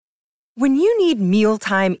When you need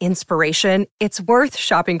mealtime inspiration, it's worth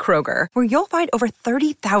shopping Kroger, where you'll find over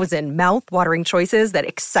 30,000 mouth-watering choices that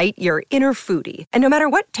excite your inner foodie. And no matter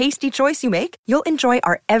what tasty choice you make, you'll enjoy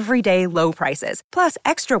our everyday low prices, plus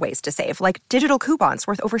extra ways to save, like digital coupons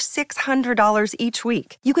worth over $600 each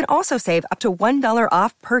week. You can also save up to $1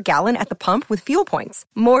 off per gallon at the pump with fuel points.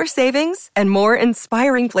 More savings and more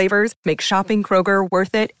inspiring flavors make shopping Kroger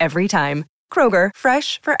worth it every time. Kroger,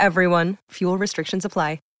 fresh for everyone. Fuel restrictions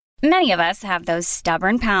apply. Many of us have those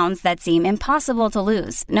stubborn pounds that seem impossible to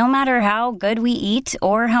lose, no matter how good we eat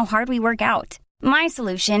or how hard we work out. My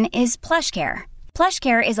solution is PlushCare.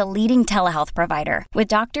 PlushCare is a leading telehealth provider with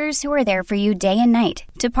doctors who are there for you day and night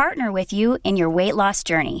to partner with you in your weight loss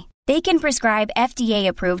journey. They can prescribe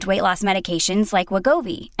FDA-approved weight loss medications like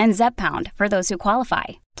Wegovy and Zepbound for those who qualify.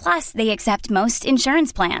 Plus, they accept most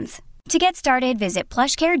insurance plans. To get started, visit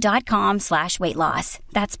plushcare.com/weightloss.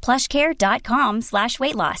 That's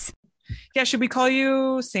plushcare.com/weightloss. Yeah, should we call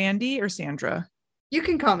you Sandy or Sandra? You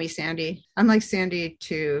can call me Sandy. I'm like Sandy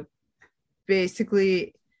to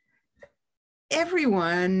basically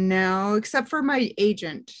everyone now, except for my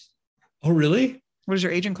agent. Oh, really? What does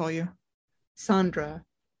your agent call you? Sandra.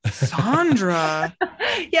 Sandra.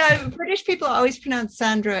 Yeah, British people always pronounce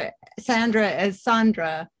Sandra as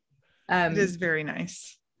Sandra. It is very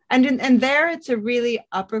nice. And there it's a really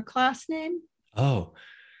upper class name. Oh.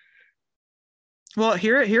 Well,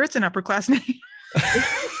 here it's an upper class name.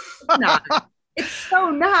 It's not. It's so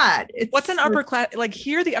not. What's an upper class? Like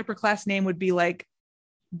here, the upper class name would be like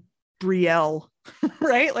Brielle,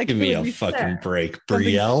 right? Like give me a fucking break,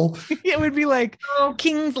 Brielle. It would be like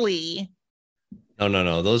Kingsley.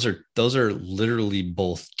 No. Those are literally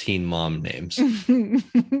both teen mom names.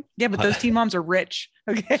 Yeah, but those teen moms are rich.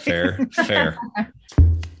 Okay. Fair.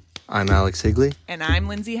 I'm Alex Higley. And I'm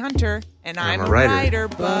Lindsay Hunter. And I'm a writer. writer,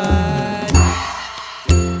 but...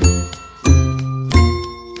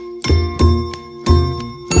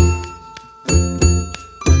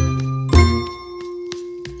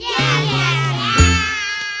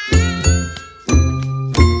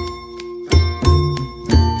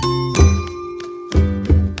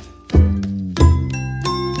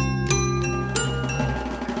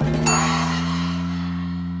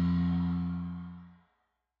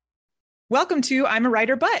 Welcome to I'm a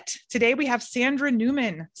Writer, But. Today we have Sandra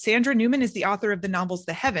Newman. Sandra Newman is the author of the novels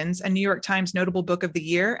The Heavens, a New York Times Notable Book of the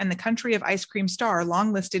Year, and The Country of Ice Cream Star,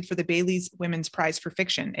 long listed for the Bailey's Women's Prize for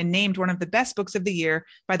Fiction, and named one of the best books of the year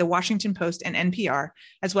by the Washington Post and NPR,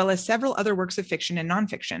 as well as several other works of fiction and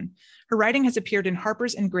nonfiction. Her writing has appeared in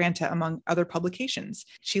Harper's and Granta, among other publications.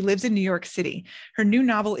 She lives in New York City. Her new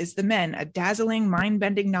novel is The Men, a dazzling,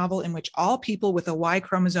 mind-bending novel in which all people with a Y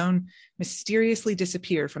chromosome mysteriously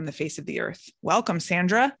disappear from the face of the earth. Welcome,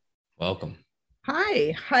 Sandra. Welcome.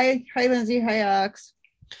 Hi, Lindsay. Hi, Alex.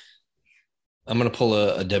 I'm going to pull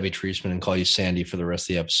a Debbie Treisman and call you Sandy for the rest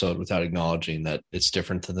of the episode without acknowledging that it's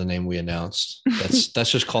different to the name we announced.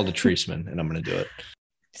 That's just called a Treisman, and I'm going to do it.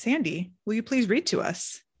 Sandy, will you please read to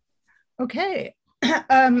us? Okay.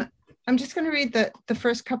 I'm just going to read the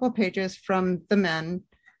first couple of pages from The Men.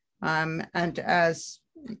 And as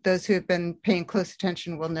those who have been paying close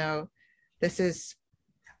attention will know, this is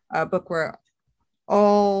a book where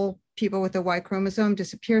all people with a Y chromosome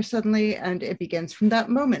disappear suddenly, and it begins from that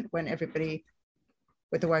moment when everybody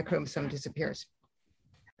with the Y chromosome disappears.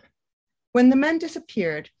 When the men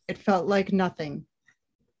disappeared, it felt like nothing.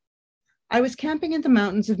 I was camping in the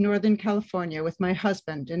mountains of Northern California with my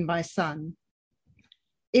husband and my son.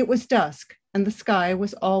 It was dusk, and the sky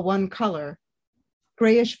was all one color,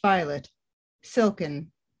 grayish violet,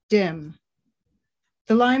 silken, dim.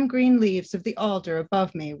 The lime green leaves of the alder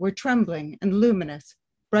above me were trembling and luminous,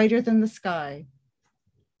 brighter than the sky.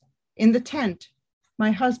 In the tent,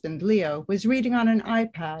 my husband, Leo, was reading on an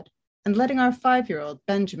iPad and letting our 5-year-old,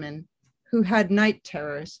 Benjamin, who had night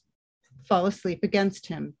terrors, fall asleep against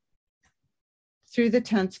him. Through the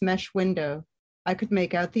tent's mesh window, I could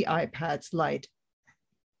make out the iPad's light.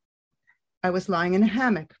 I was lying in a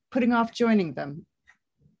hammock, putting off joining them.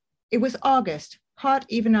 It was August, hot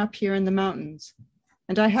even up here in the mountains,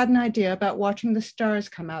 and I had an idea about watching the stars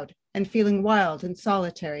come out and feeling wild and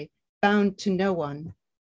solitary, bound to no one.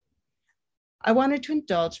 I wanted to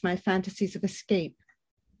indulge my fantasies of escape,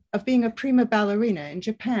 of being a prima ballerina in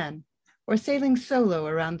Japan, or sailing solo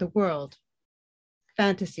around the world.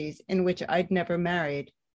 Fantasies in which I'd never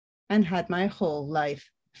married and had my whole life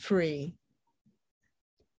free.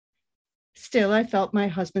 Still, I felt my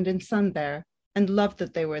husband and son there and loved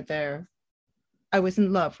that they were there. I was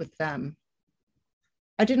in love with them.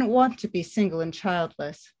 I didn't want to be single and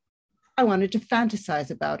childless. I wanted to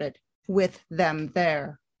fantasize about it with them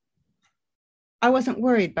there. I wasn't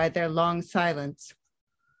worried by their long silence.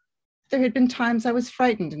 There had been times I was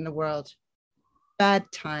frightened in the world,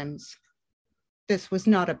 bad times. This was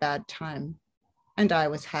not a bad time, and I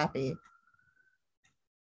was happy.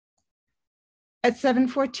 At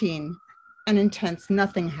 7:14, an intense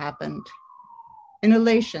nothing happened, an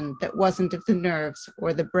elation that wasn't of the nerves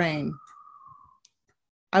or the brain.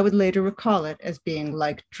 I would later recall it as being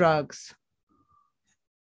like drugs.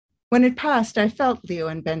 When it passed, I felt Leo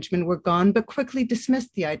and Benjamin were gone, but quickly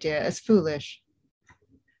dismissed the idea as foolish.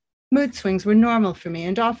 Mood swings were normal for me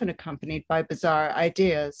and often accompanied by bizarre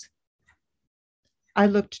ideas. I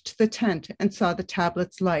looked to the tent and saw the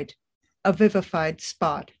tablet's light, a vivified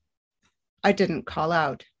spot. I didn't call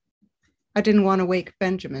out. I didn't want to wake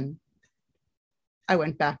Benjamin. I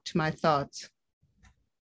went back to my thoughts.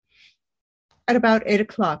 At about 8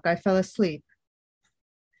 o'clock, I fell asleep.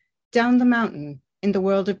 Down the mountain, in the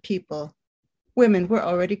world of people, women were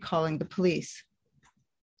already calling the police.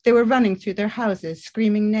 They were running through their houses,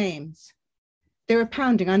 screaming names. They were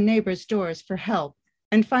pounding on neighbors' doors for help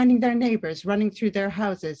and finding their neighbors running through their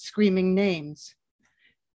houses, screaming names.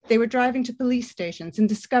 They were driving to police stations and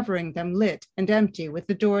discovering them lit and empty with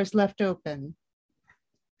the doors left open.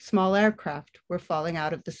 Small aircraft were falling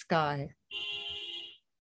out of the sky.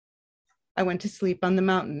 I went to sleep on the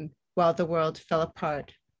mountain while the world fell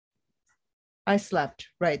apart. I slept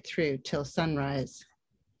right through till sunrise.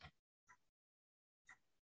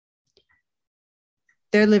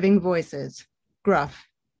 Their living voices, gruff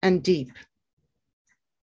and deep.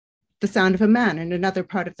 The sound of a man in another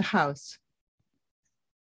part of the house.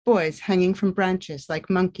 Boys hanging from branches like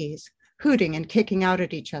monkeys, hooting and kicking out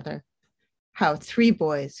at each other. How 3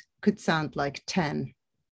 boys could sound like 10.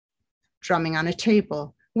 Drumming on a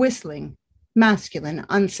table, whistling, masculine,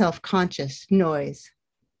 unself-conscious noise.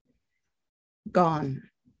 Gone.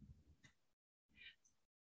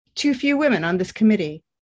 Too few women on this committee.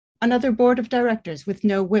 Another board of directors with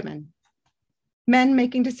no women. Men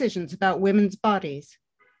making decisions about women's bodies.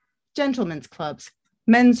 Gentlemen's clubs,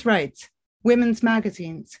 men's rights, women's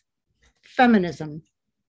magazines, feminism.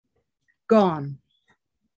 Gone.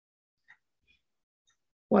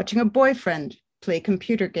 Watching a boyfriend play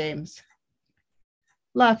computer games.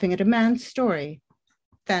 Laughing at a man's story,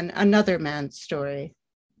 then another man's story.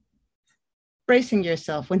 Bracing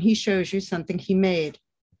yourself when he shows you something he made.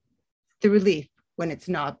 The relief when it's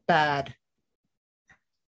not bad.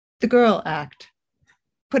 The girl act,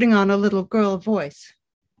 putting on a little girl voice,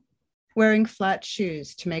 wearing flat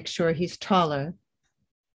shoes to make sure he's taller.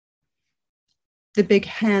 The big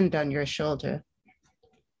hand on your shoulder,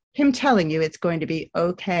 him telling you it's going to be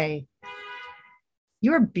okay.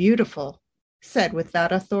 You're beautiful, said with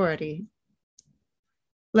that authority.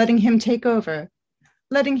 Letting him take over,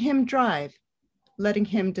 letting him drive, letting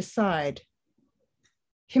him decide.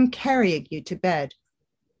 Him carrying you to bed.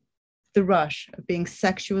 The rush of being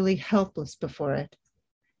sexually helpless before it,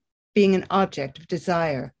 being an object of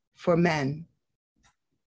desire for men.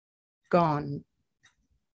 Gone.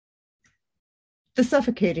 The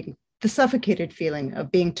suffocated feeling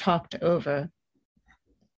of being talked over.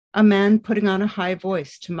 A man putting on a high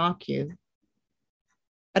voice to mock you.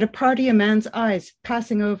 At a party, a man's eyes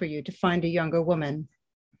passing over you to find a younger woman.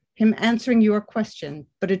 Him answering your question,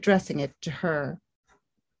 but addressing it to her.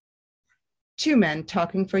 2 men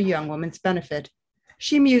talking for a young woman's benefit.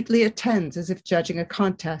 She mutely attends as if judging a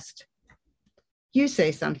contest. You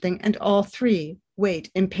say something and all 3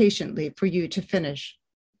 wait impatiently for you to finish.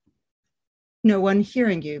 No one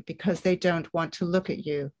hearing you because they don't want to look at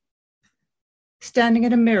you. Standing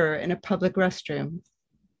at a mirror in a public restroom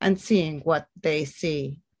and seeing what they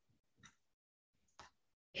see.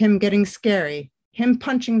 Him getting scary, him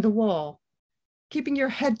punching the wall, keeping your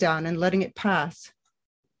head down and letting it pass.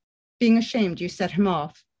 Being ashamed you set him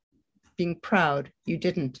off, being proud you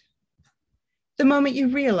didn't. The moment you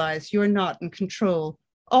realize you're not in control,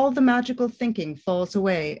 all the magical thinking falls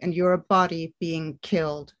away and you're a body being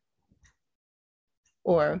killed.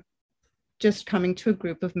 Or just coming to a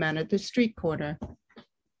group of men at the street corner,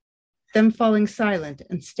 them falling silent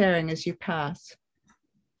and staring as you pass,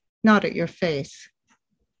 not at your face.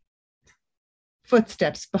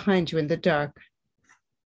 Footsteps behind you in the dark,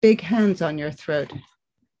 big hands on your throat,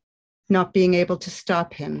 not being able to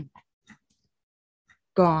stop him.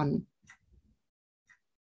 Gone.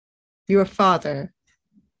 Your father,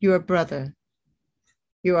 your brother,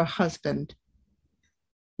 your husband,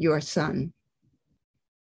 your son.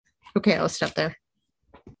 Okay, I'll stop there.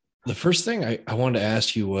 The first thing I wanted to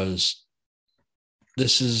ask you was,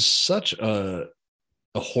 this is such a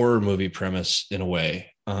horror movie premise in a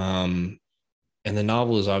way. And the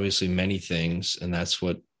novel is obviously many things, and that's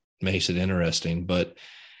what makes it interesting. But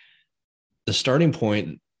the starting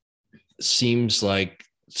point seems like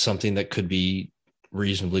something that could be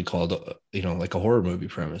reasonably called, like a horror movie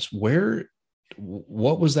premise.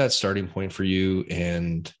 What was that starting point for you,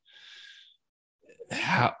 and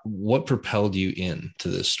what propelled you into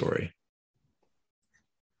this story?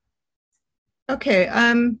 Okay.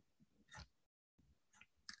 I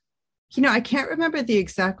can't remember the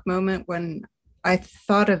exact moment when I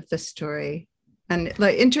thought of the story. And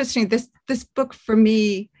like, interesting, this book for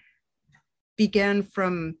me began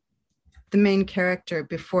from the main character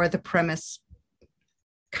before the premise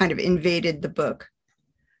kind of invaded the book.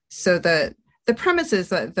 So the premise is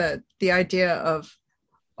that the idea of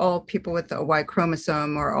all people with a Y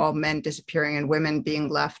chromosome, or all men disappearing and women being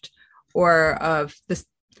left, or of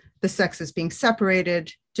the sexes being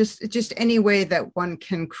separated, just any way that one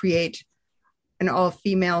can create an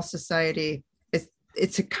all-female society.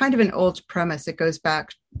 It's a kind of an old premise. It goes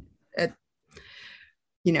back at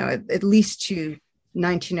least to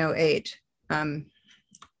 1908,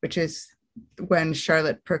 which is when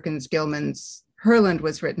Charlotte Perkins Gilman's Herland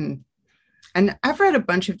was written. And I've read a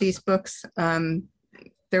bunch of these books.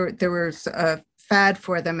 There was a fad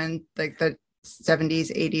for them in like the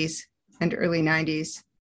 70s, 80s, and early 90s.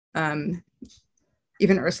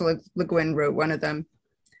 Even Ursula Le Guin wrote one of them.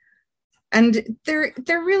 And they're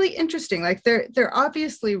really interesting. Like they're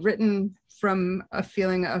obviously written from a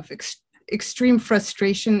feeling of extreme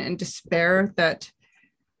frustration and despair, that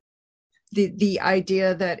the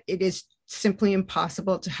idea that it is simply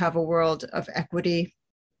impossible to have a world of equity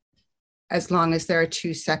as long as there are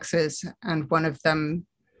two sexes and one of them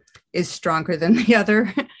is stronger than the other.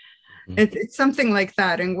 Mm-hmm. It's something like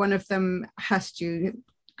that. And one of them has to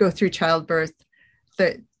go through childbirth.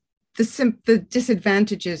 The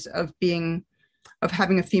disadvantages of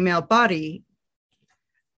having a female body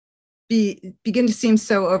begin to seem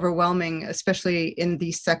so overwhelming, especially in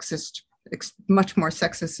these much more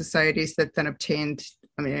sexist societies that then obtained,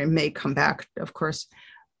 it may come back, of course,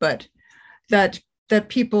 but that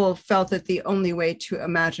people felt that the only way to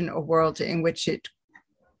imagine a world in which it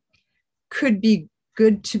could be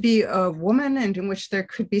good to be a woman and in which there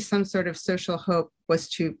could be some sort of social hope was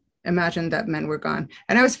to imagine that men were gone.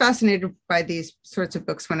 And I was fascinated by these sorts of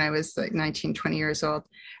books when I was like 19, 20 years old.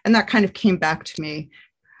 And that kind of came back to me.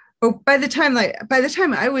 But by the time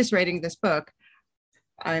I was writing this book,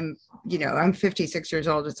 I'm 56 years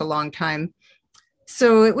old. It's a long time.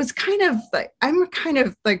 So it was I'm kind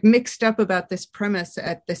of mixed up about this premise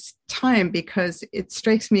at this time, because it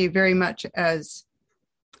strikes me very much as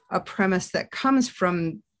a premise that comes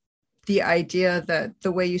from the idea that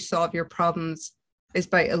the way you solve your problems is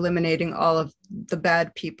by eliminating all of the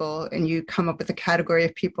bad people, and you come up with a category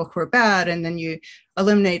of people who are bad, and then you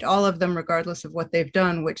eliminate all of them regardless of what they've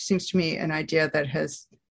done, which seems to me an idea that has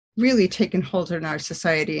really taken hold in our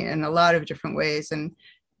society in a lot of different ways. And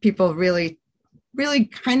people really, really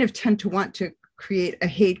kind of tend to want to create a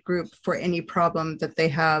hate group for any problem that they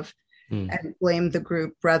have and blame the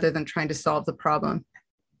group rather than trying to solve the problem.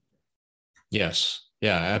 Yes.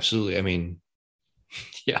 Yeah, absolutely.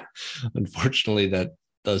 Yeah, unfortunately, that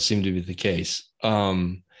does seem to be the case.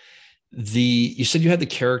 You said you had the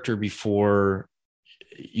character before,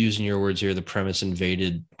 using your words here, the premise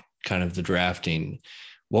invaded kind of the drafting.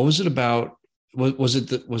 What was it about? Was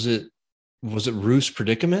it Ruth's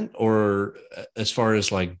predicament, or as far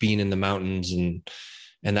as like being in the mountains and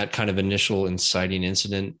that kind of initial inciting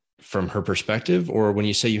incident from her perspective? Or when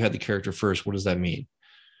you say you had the character first, what does that mean?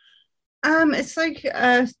 It's like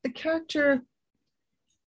the character.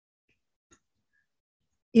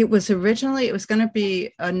 It was going to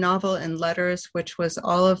be a novel in letters, which was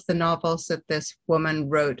all of the novels that this woman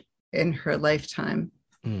wrote in her lifetime.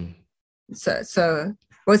 All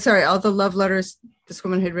the love letters this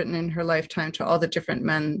woman had written in her lifetime to all the different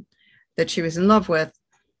men that she was in love with.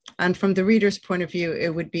 And from the reader's point of view,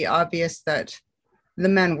 it would be obvious that the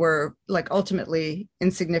men were ultimately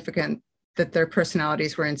insignificant, that their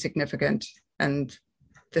personalities were insignificant. And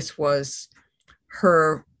this was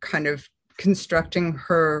her kind of constructing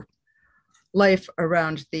her life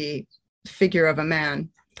around the figure of a man.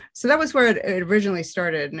 So that was where it originally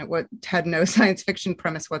started, and it had no science fiction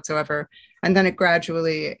premise whatsoever. And then it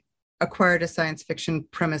gradually acquired a science fiction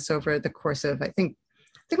premise over the course of, I think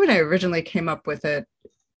when I originally came up with it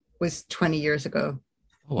was 20 years ago.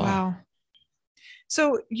 Wow.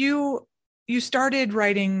 So you started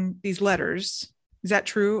writing these letters. Is that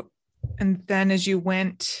true? And then as you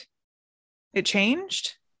went, it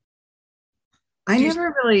changed? I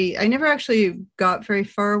never actually got very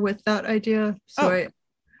far with that idea. So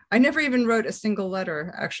I never even wrote a single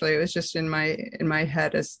letter, actually. It was just in my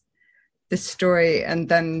head as this story, and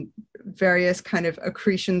then various kind of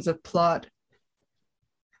accretions of plot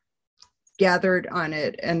gathered on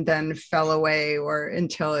it and then fell away, or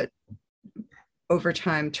until it over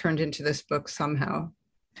time turned into this book somehow.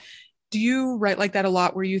 Do you write like that a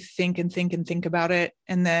lot, where you think and think and think about it,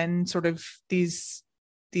 and then sort of these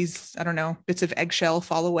I don't know, bits of eggshell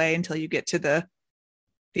fall away until you get to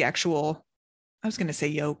the actual, I was going to say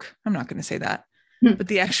yolk, I'm not going to say that, but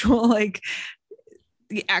the actual, like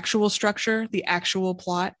the actual structure, the actual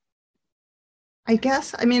plot? I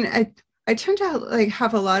guess, I mean, I tend to like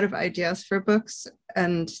have a lot of ideas for books,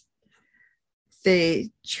 and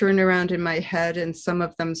they churn around in my head, and some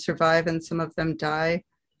of them survive and some of them die.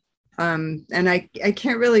 And I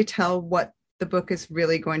can't really tell what the book is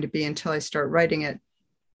really going to be until I start writing it.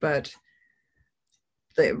 But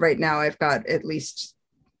right now I've got at least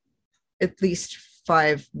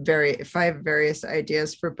five various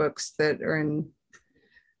ideas for books that are in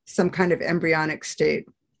some kind of embryonic state.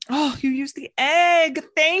 Oh, you used the egg.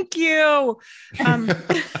 Thank you.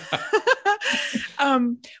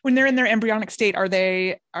 When they're in their embryonic state, are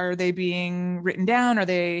they being written down? Are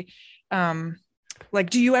they, like,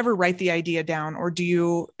 do you ever write the idea down, or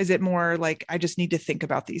is it more like, I just need to think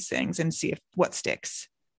about these things and see what sticks?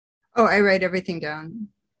 Oh, I write everything down.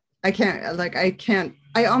 I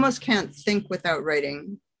almost can't think without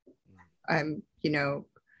writing. I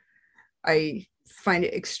find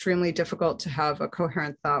it extremely difficult to have a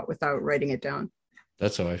coherent thought without writing it down.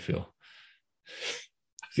 That's how I feel.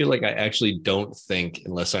 I feel like I actually don't think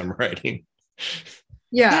unless I'm writing.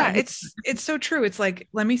 Yeah, it's so true. It's like,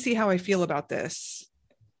 let me see how I feel about this,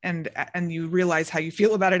 and you realize how you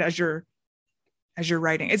feel about it as you're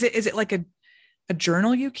writing. Is it like a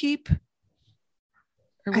journal you keep,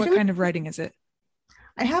 or what kind of writing is it?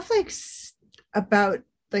 I have about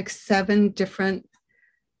 7 different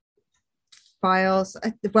files.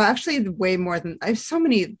 Well, actually way more than, I have so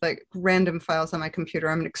many like random files on my computer.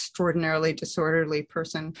 I'm an extraordinarily disorderly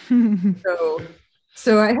person.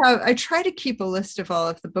 So I try to keep a list of all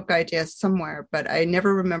of the book ideas somewhere, but I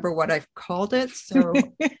never remember what I've called it. So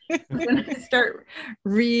then I start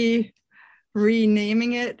renaming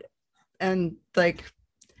it, and like,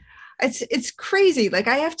 it's crazy. Like,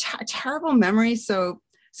 I have terrible memory. So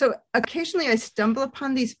occasionally I stumble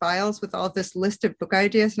upon these files with all this list of book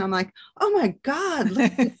ideas, and I'm like, oh my God,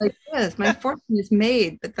 look at like this. My fortune is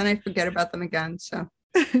made, but then I forget about them again. So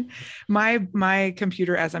my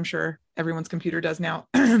computer, as I'm sure everyone's computer does now,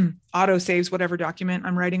 auto saves whatever document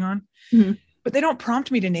I'm writing on, but they don't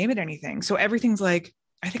prompt me to name it anything. So everything's like,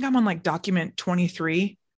 I think I'm on like document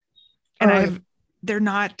 23, and they're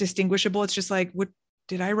not distinguishable. It's just like, what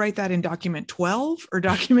did I write that in document 12 or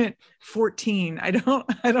document 14? I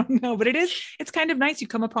don't know, but it's kind of nice. You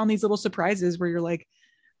come upon these little surprises where you're like,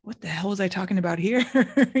 what the hell was I talking about here?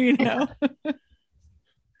 You know?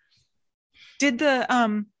 Did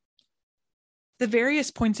the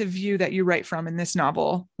various points of view that you write from in this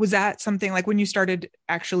novel, was that something like when you started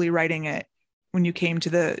actually writing it, when you came to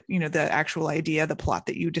the actual idea, the plot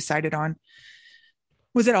that you decided on,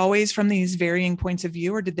 was it always from these varying points of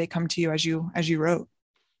view, or did they come to you as you wrote?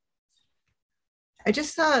 I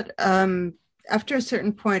just thought after a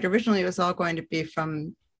certain point, originally it was all going to be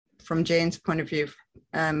from Jane's point of view,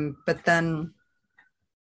 but then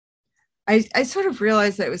I sort of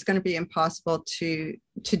realized that it was going to be impossible to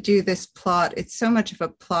do this plot. It's so much of a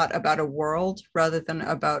plot about a world rather than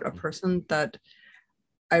about a person, that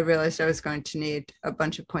I realized I was going to need a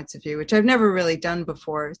bunch of points of view, which I've never really done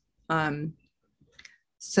before.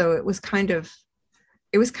 So it was kind of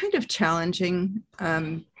challenging.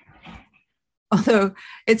 Although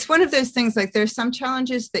it's one of those things, like there's some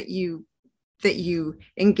challenges that you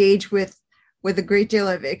engage with a great deal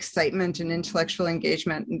of excitement and intellectual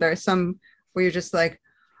engagement. And there are some where you're just like,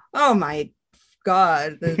 oh my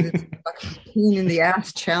God, this fucking pain in the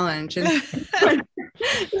ass challenge. And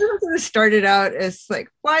it started out as like,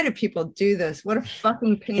 why do people do this? What a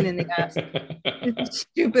fucking pain in the ass. It's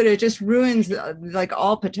stupid. It just ruins like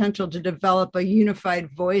all potential to develop a unified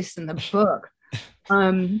voice in the book.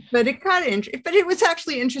 But it was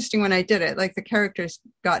actually interesting when I did it. Like, the characters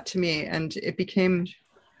got to me, and it became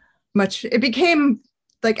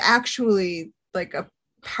like actually like a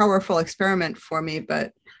powerful experiment for me,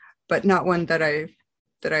 but not one that I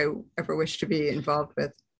ever wished to be involved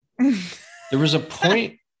with. There was a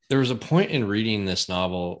point in reading this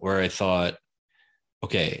novel where I thought,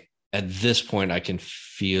 okay, at this point I can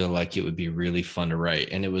feel like it would be really fun to write.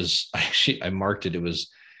 And it was, I marked it. It was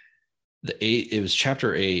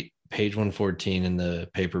chapter 8, page 114 in the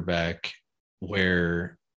paperback,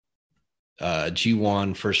 where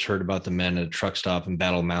Ji-won first heard about the men at a truck stop in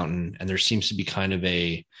Battle Mountain. And there seems to be kind of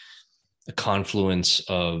a confluence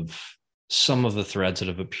of some of the threads that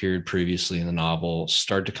have appeared previously in the novel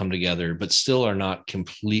start to come together, but still are not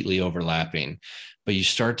completely overlapping. But you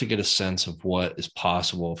start to get a sense of what is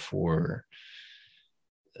possible for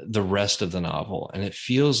the rest of the novel. And it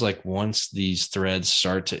feels like once these threads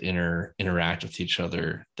start to interact with each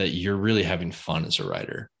other, that you're really having fun as a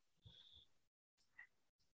writer.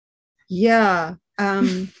 Yeah.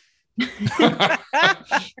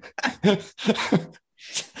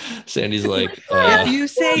 Sandy's like, if you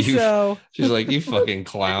say so. She's like, you fucking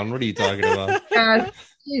clown. What are you talking about?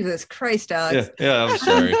 Jesus Christ, Alex. Yeah, I'm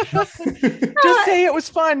sorry. Just say it was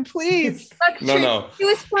fun, please. No. It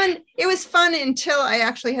was fun. It was fun until I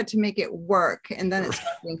actually had to make it work. And then it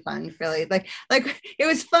started being fun, really. Like it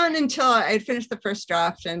was fun until I had finished the first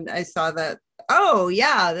draft and I saw that, oh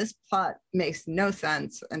yeah, this plot makes no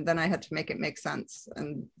sense. And then I had to make it make sense.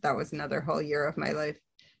 And that was another whole year of my life,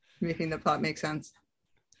 making the plot make sense.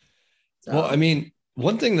 So. Well, I mean,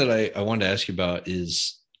 one thing that I wanted to ask you about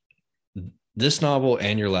is this novel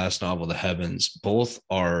and your last novel, The Heavens, both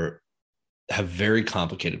have very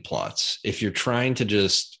complicated plots. If you're trying to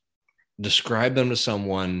just describe them to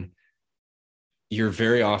someone, you're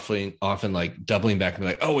very often like doubling back and be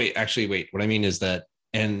like, oh, wait, what I mean is that,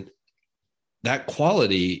 and that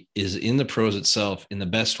quality is in the prose itself in the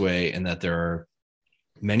best way, and that there are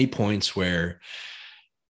many points where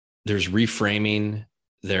there's reframing,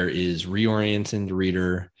 there is reorienting the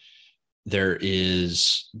reader, there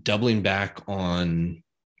is doubling back on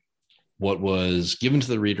what was given to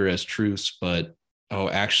the reader as truths, but, oh,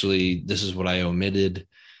 actually, this is what I omitted.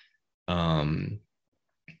 And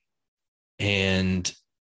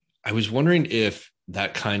I was wondering if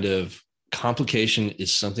that kind of complication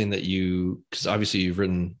is something that because obviously you've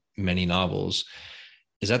written many novels,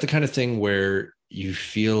 is that the kind of thing where you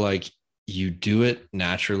feel like you do it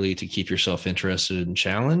naturally to keep yourself interested and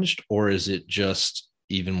challenged, or is it just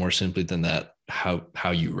even more simply than that,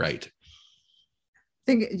 how you write? I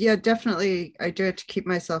think, yeah, definitely I do it to keep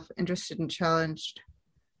myself interested and challenged.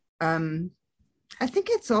 I think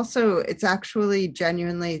it's actually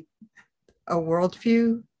genuinely a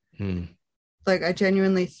worldview. Like I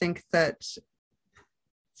genuinely think that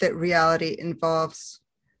reality involves,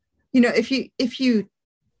 if you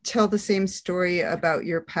tell the same story about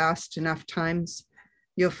your past enough times,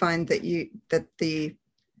 you'll find that the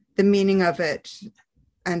meaning of it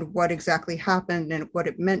and what exactly happened and what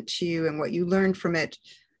it meant to you and what you learned from it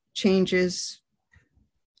changes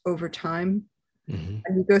over time. Mm-hmm.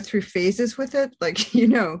 And you go through phases with it. Like,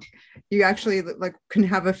 you actually like can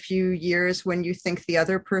have a few years when you think the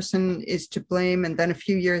other person is to blame, and then a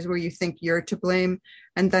few years where you think you're to blame,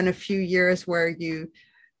 and then a few years where you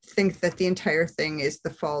think that the entire thing is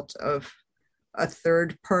the fault of a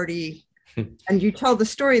third party. And you tell the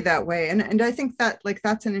story that way. And I think that like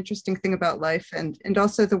that's an interesting thing about life, and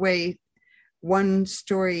also the way one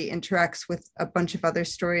story interacts with a bunch of other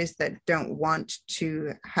stories that don't want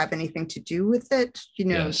to have anything to do with it,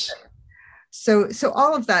 Yes. So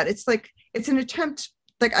all of that, it's like it's an attempt,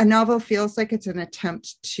 like a novel feels like it's an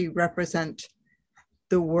attempt to represent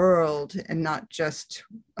the world and not just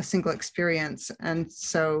a single experience. And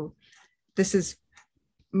so this is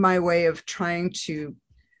my way of trying to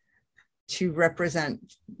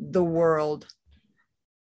represent the world.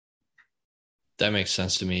 That makes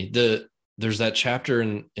sense to me. There's that chapter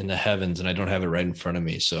in The Heavens, and I don't have it right in front of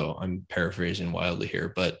me, so I'm paraphrasing wildly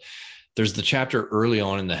here, but there's the chapter early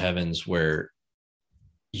on in The Heavens where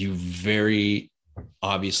you very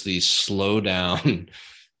obviously slow down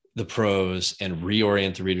the prose and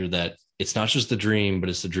reorient the reader that it's not just the dream, but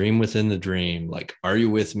it's the dream within the dream. Like, are you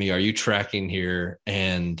with me? Are you tracking here?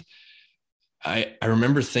 And I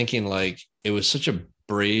remember thinking like it was such a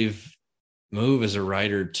brave move as a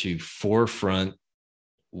writer to forefront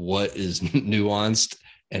what is nuanced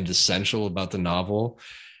and essential about the novel,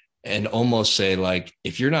 and almost say like,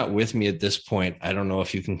 if you're not with me at this point, I don't know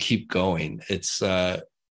if you can keep going. It's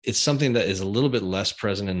something that is a little bit less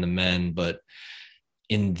present in the men, but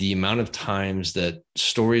in the amount of times that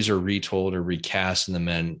stories are retold or recast in the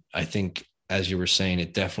men, I think, as you were saying,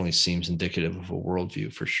 it definitely seems indicative of a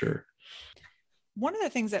worldview for sure. One of the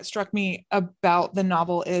things that struck me about the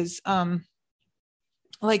novel is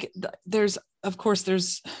there's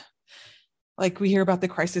like, we hear about the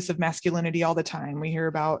crisis of masculinity all the time. We hear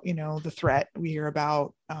about, the threat. We hear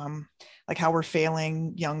about like how we're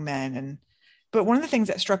failing young men. But one of the things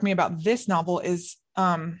that struck me about this novel is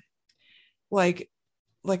like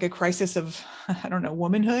a crisis of, I don't know,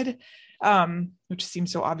 womanhood, which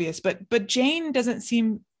seems so obvious, but Jane doesn't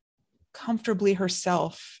seem comfortably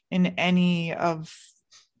herself in any of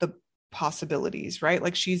the possibilities, right?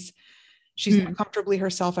 Like she's not comfortably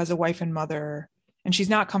herself as a wife and mother. and she's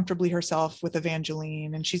not comfortably herself with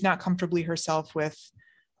Evangeline, and she's not comfortably herself with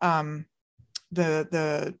the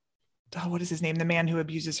what is his name? The man who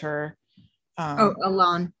abuses her.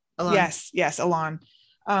 Alon. Yes, Alon.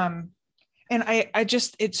 And I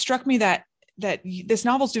just, it struck me that this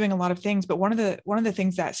novel's doing a lot of things, but one of the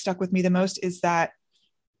things that stuck with me the most is that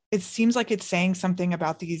it seems like it's saying something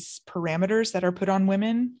about these parameters that are put on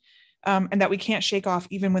women, and that we can't shake off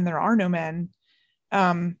even when there are no men.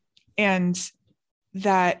 And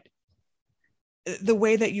that the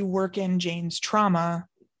way that you work in Jane's trauma,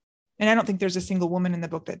 and I don't think there's a single woman in the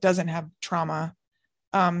book that doesn't have trauma,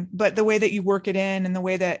 but the way that you work it in, and the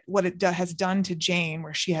way that what it has done to Jane,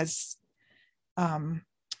 where she has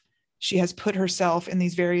put herself in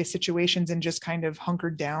these various situations and just kind of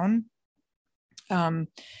hunkered down.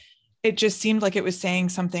 It just seemed like it was saying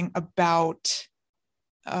something about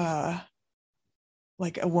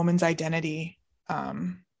like a woman's identity,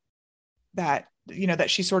 that, you know, that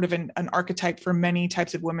she's sort of an archetype for many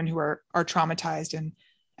types of women who are traumatized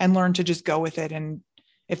and learn to just go with it, and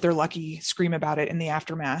if they're lucky, scream about it in the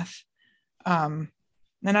aftermath. And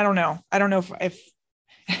I don't know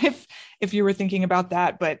if you were thinking about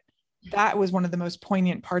that, but that was one of the most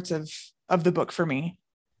poignant parts of the book for me.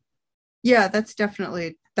 Yeah,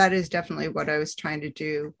 that is definitely what I was trying to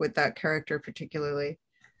do with that character particularly.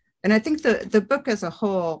 And I think the book as a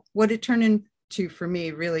whole, what it turned into for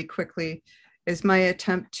me really quickly is my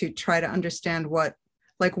attempt to try to understand what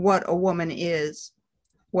a woman is,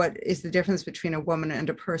 what is the difference between a woman and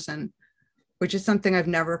a person, which is something I've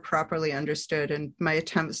never properly understood. And my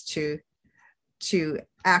attempts to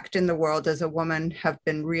act in the world as a woman have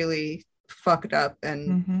been really fucked up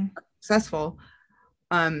and successful.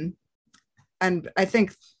 And I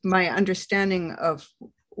think my understanding of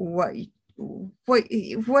what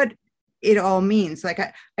it all means, like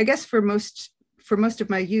I guess for most of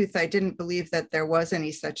my youth, I didn't believe that there was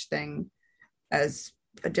any such thing as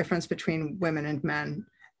a difference between women and men.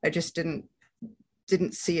 I just didn't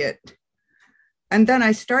see it. And then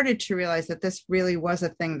I started to realize that this really was a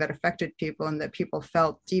thing that affected people and that people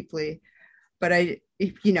felt deeply. But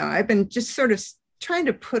I've been just sort of trying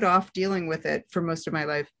to put off dealing with it for most of my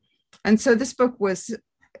life. And so this book was,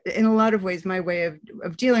 in a lot of ways, my way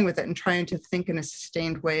of dealing with it and trying to think in a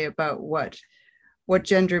sustained way about what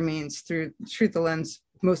gender means through the lens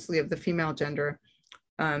mostly of the female gender,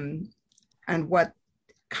 and what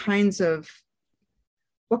kinds of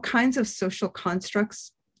social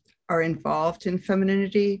constructs are involved in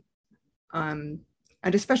femininity, and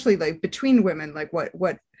especially like between women, like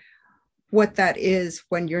what that is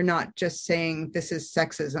when you're not just saying this is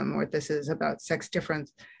sexism or this is about sex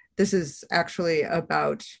difference. This is actually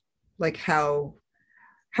about like how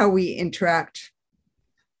we interact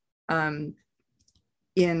in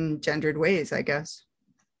gendered ways, I guess.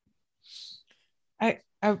 I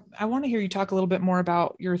want to hear you talk a little bit more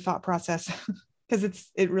about your thought process, because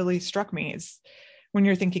it really struck me is when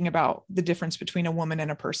you're thinking about the difference between a woman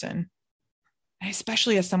and a person, and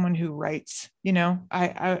especially as someone who writes,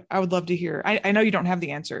 I would love to hear, I know you don't have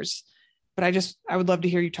the answers, but I would love to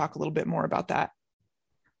hear you talk a little bit more about that.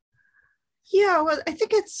 Yeah, well, I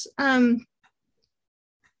think it's,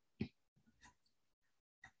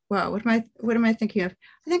 wow, what am I thinking of?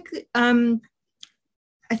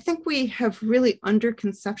 I think we have really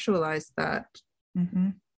under-conceptualized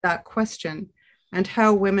that question, and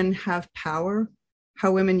how women have power,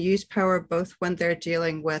 how women use power, both when they're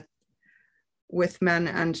dealing with men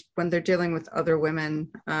and when they're dealing with other women,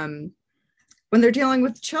 when they're dealing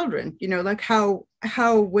with children, like how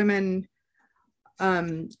women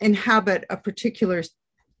inhabit a particular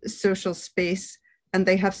social space, and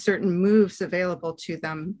they have certain moves available to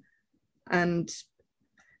them. And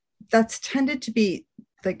that's tended to be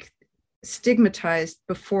like stigmatized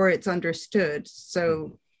before it's understood.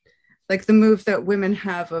 So like the move that women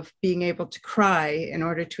have of being able to cry in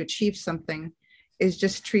order to achieve something is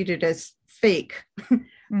just treated as fake.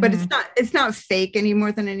 But it's not fake any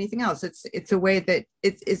more than anything else. It's a way that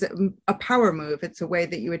it is a power move. It's a way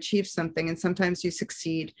that you achieve something, and sometimes you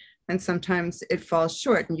succeed and sometimes it falls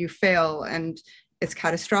short and you fail, and it's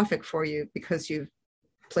catastrophic for you because you've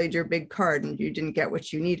played your big card and you didn't get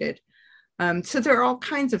what you needed. So there are all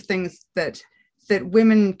kinds of things that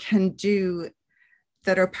women can do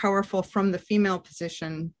that are powerful from the female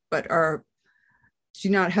position, but do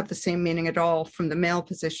not have the same meaning at all from the male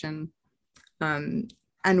position.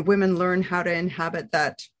 And women learn how to inhabit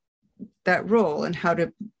that role and how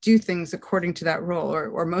to do things according to that role,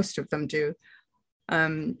 or most of them do.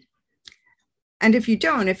 And if you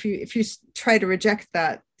don't, if you try to reject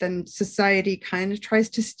that, then society kind of tries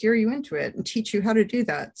to steer you into it and teach you how to do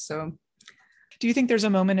that. So Do you think there's a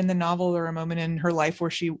moment in the novel or a moment in her life where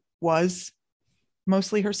she was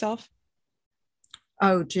mostly herself?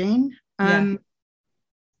 Oh, Jane? Yeah.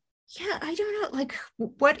 Yeah, I don't know. Like,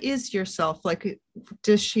 what is yourself? Like,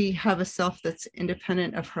 does she have a self that's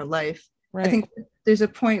independent of her life? Right. I think there's a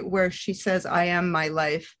point where she says, I am my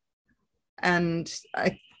life. And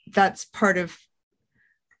that's part of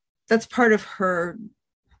her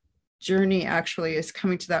journey, actually, is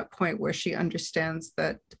coming to that point where she understands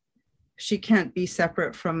that she can't be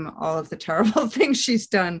separate from all of the terrible things she's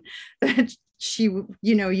done. That she,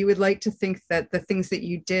 you would like to think that the things that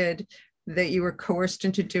you did, that you were coerced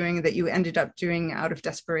into doing, that you ended up doing out of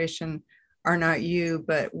desperation, are not you,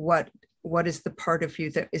 but what is the part of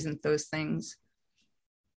you that isn't those things?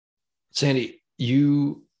 Sandy,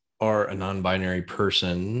 you are a non-binary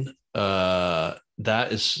person. Is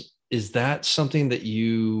that something that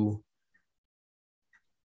you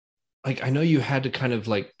like? I know you had to kind of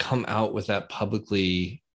like come out with that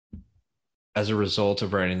publicly as a result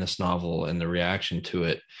of writing this novel and the reaction to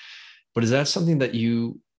it. But is that something that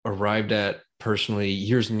you arrived at personally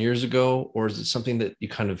years and years ago, or is it something that you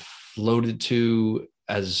kind of floated to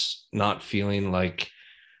as not feeling like,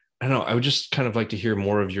 I don't know, I would just kind of like to hear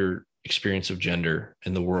more of your experience of gender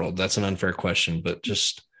in the world. That's an unfair question, but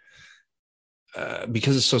just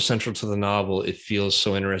because it's so central to the novel, it feels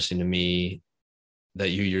so interesting to me that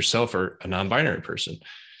you yourself are a non-binary person.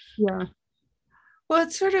 Yeah. Well,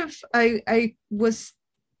 it's sort of, I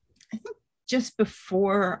think just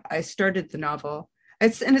before I started the novel,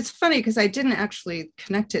 it's funny because I didn't actually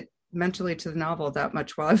connect it mentally to the novel that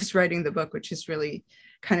much while I was writing the book, which is really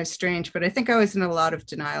kind of strange, but I think I was in a lot of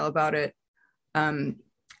denial about it.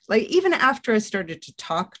 Like even after I started to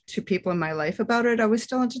talk to people in my life about it, I was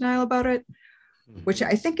still in denial about it, which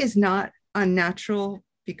I think is not unnatural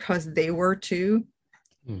because they were too.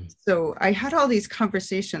 So I had all these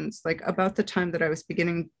conversations like about the time that I was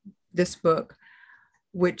beginning this book,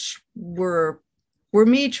 which were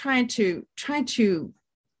me trying to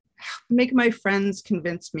make my friends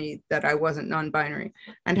convince me that I wasn't non-binary.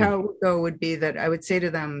 And how it would go would be that I would say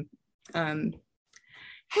to them,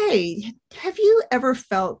 hey, have you ever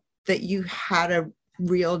felt that you had a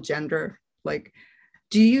real gender? Like,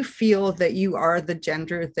 do you feel that you are the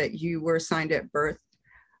gender that you were assigned at birth?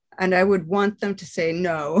 And I would want them to say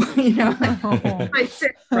no, my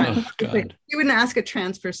cis friend. Like, you wouldn't ask a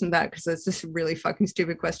trans person that because that's just a really fucking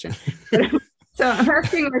stupid question. So I'm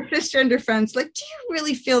asking my cisgender friends, like, do you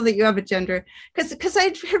really feel that you have a gender? Because I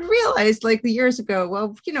had realized like years ago,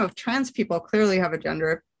 well, trans people clearly have a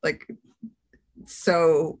gender, like,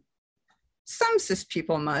 so some cis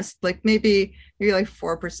people must, like maybe like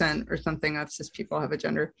 4% or something of cis people have a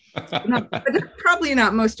gender. But probably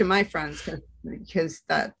not most of my friends because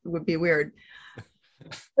that would be weird.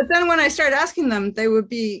 But then when I started asking them, they would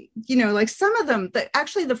be, like some of them,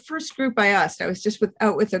 actually the first group I asked, I was just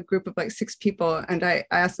out with a group of like 6 people. And I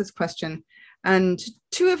asked this question and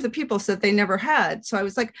 2 of the people said they never had. So I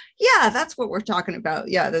was like, yeah, that's what we're talking about.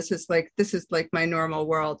 Yeah, this is like my normal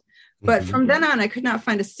world. But from then on, I could not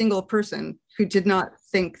find a single person who did not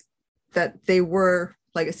think that they were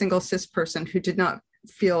like a single cis person who did not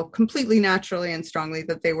feel completely naturally and strongly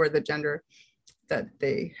that they were the gender that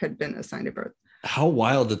they had been assigned at birth. How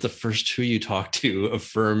wild that the first 2 you talked to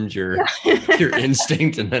affirmed your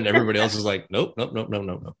instinct, and then everybody else is like, nope. Yeah, and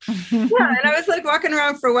I was like walking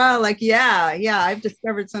around for a while, like, yeah, I've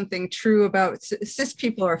discovered something true about cis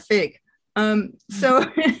people are fake. So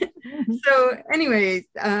anyways,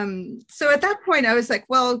 so at that point I was like,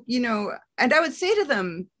 well, and I would say to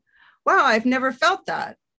them, wow, I've never felt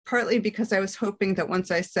that, partly because I was hoping that once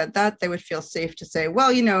I said that, they would feel safe to say,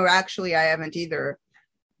 well, actually I haven't either,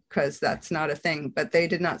 because that's not a thing. But they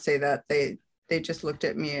did not say that. They just looked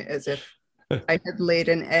at me as if I had laid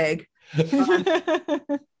an egg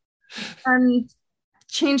and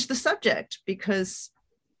changed the subject, because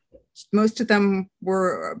most of them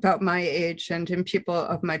were about my age, and in people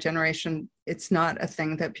of my generation, it's not a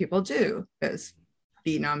thing that people do as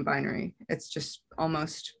be non-binary. It's just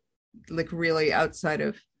almost like really outside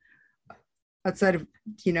of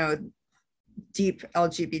deep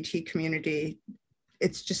LGBT community.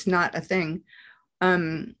 It's just not a thing.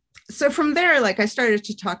 So from there, like I started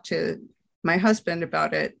to talk to my husband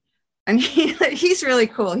about it, and he's really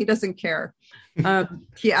cool. He doesn't care.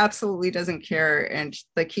 He absolutely doesn't care. And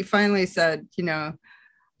like, he finally said,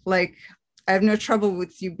 like, I have no trouble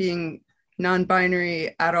with you being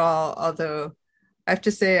non-binary at all. Although I have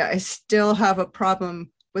to say, I still have a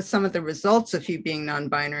problem with some of the results of you being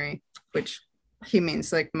non-binary, which he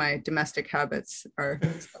means like my domestic habits are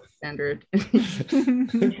standard.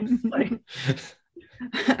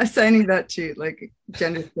 assigning that to like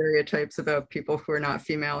gender stereotypes about people who are not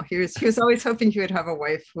female. He was always hoping he would have a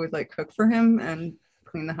wife who would like cook for him and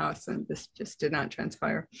clean the house, and this just did not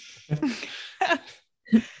transpire.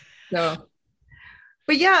 So,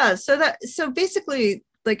 but yeah, so basically,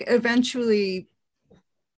 like eventually,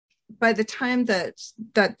 by the time that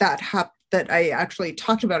happened, that I actually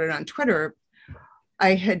talked about it on Twitter,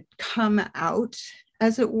 I had come out,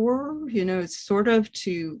 as it were, sort of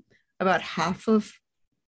to about half of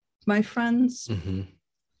my friends. Mm-hmm.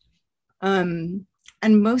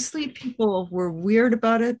 And mostly people were weird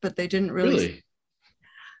about it, but they didn't really.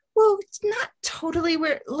 Well, it's not totally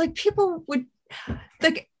weird. Like people would,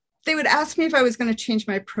 like they would ask me if I was going to change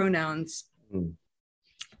my pronouns,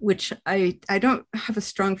 which I don't have a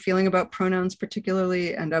strong feeling about pronouns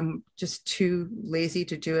particularly, and I'm just too lazy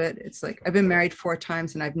to do it. It's like I've been married 4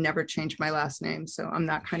 times and I've never changed my last name, so I'm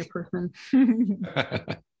that kind of person.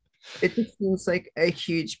 It just seems like a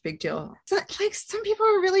huge big deal. So, like some people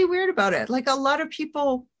are really weird about it. Like a lot of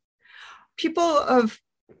people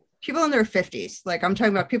in their 50s. Like I'm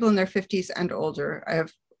talking about people in their 50s and older. I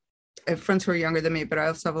have friends who are younger than me, but I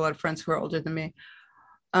also have a lot of friends who are older than me.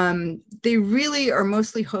 They really are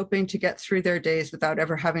mostly hoping to get through their days without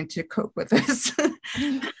ever having to cope with this.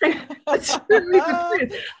 That's really the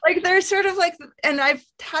truth. Like they're sort of like, and I've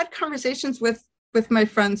had conversations with my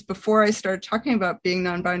friends before I started talking about being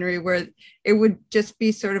non-binary, where it would just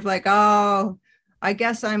be sort of like, oh, I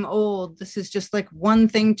guess I'm old. This is just like one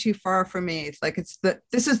thing too far for me. It's like,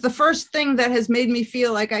 this is the first thing that has made me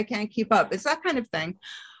feel like I can't keep up. It's that kind of thing.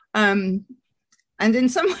 And in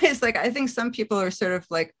some ways, like, I think some people are sort of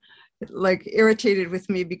like irritated with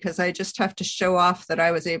me because I just have to show off that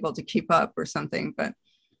I was able to keep up or something. But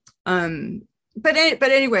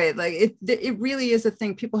anyway, like it really is a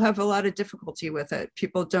thing. People have a lot of difficulty with it.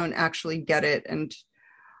 People don't actually get it. And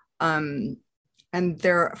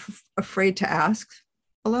they're afraid to ask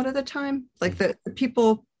a lot of the time. Like the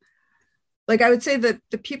people, like I would say that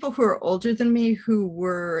the people who are older than me who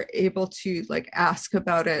were able to like ask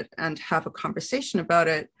about it and have a conversation about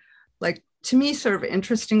it, like to me, sort of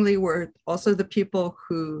interestingly, were also the people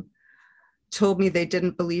who told me they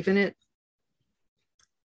didn't believe in it.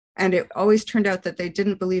 And it always turned out that they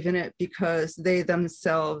didn't believe in it because they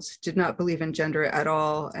themselves did not believe in gender at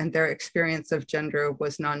all. And their experience of gender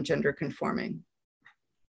was non-gender conforming.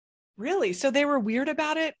 Really? So they were weird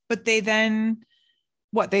about it, but they then,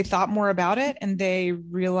 they thought more about it and they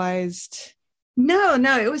realized? No,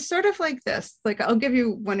 it was sort of like this. Like, I'll give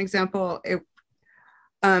you one example.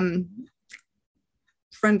 Friend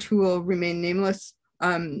who will remain nameless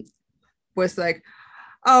was like,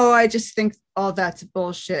 oh, I just think all that's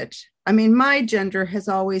bullshit. I mean, my gender has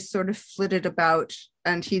always sort of flitted about.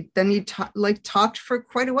 And he talked for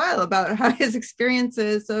quite a while about how his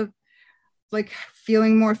experiences of like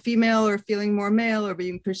feeling more female or feeling more male or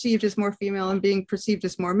being perceived as more female and being perceived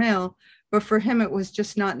as more male. But for him, it was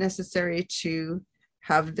just not necessary to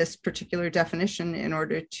have this particular definition in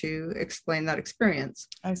order to explain that experience.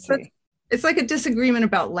 I see. But it's like a disagreement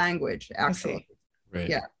about language, actually. Right.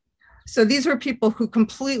 Yeah. So these were people who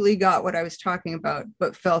completely got what I was talking about,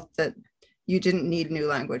 but felt that you didn't need new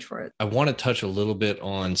language for it. I want to touch a little bit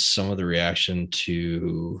on some of the reaction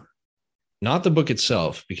to not the book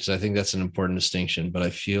itself, because I think that's an important distinction, but I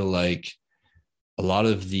feel like a lot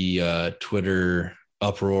of the Twitter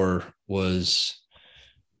uproar was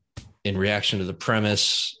in reaction to the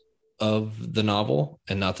premise of the novel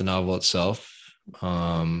and not the novel itself.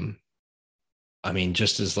 I mean,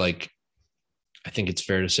 just as like, I think it's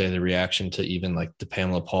fair to say the reaction to even like the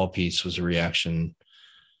Pamela Paul piece was a reaction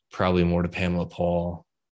probably more to Pamela Paul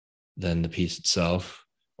than the piece itself,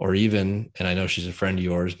 or even, and I know she's a friend of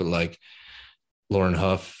yours, but like Lauren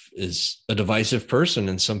Huff is a divisive person.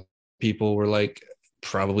 And some people were like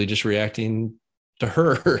probably just reacting to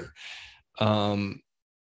her. I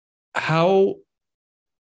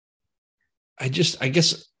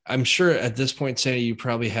guess I'm sure at this point, Sandy, you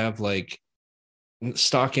probably have like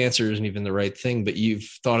stock answer isn't even the right thing, but you've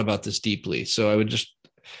thought about this deeply. So I would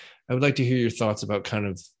like to hear your thoughts about kind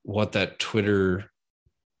of what that Twitter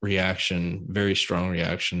reaction, very strong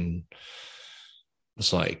reaction,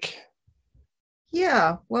 was like.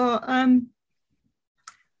 Yeah, well, I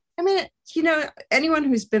mean, anyone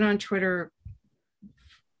who's been on Twitter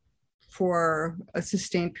for a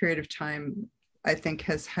sustained period of time, I think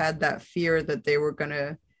has had that fear that they were going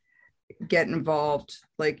to get involved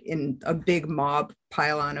like in a big mob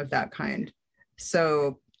pile-on of that kind.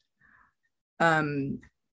 So I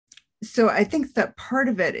think that part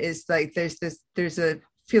of it is like there's a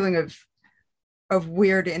feeling of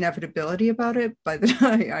weird inevitability about it. By the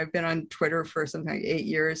time I've been on Twitter for something like 8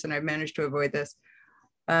 years and I've managed to avoid this.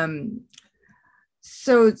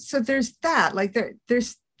 So there's that, like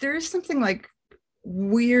there's something like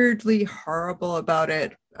weirdly horrible about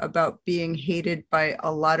it, about being hated by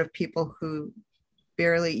a lot of people who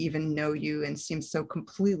barely even know you and seem so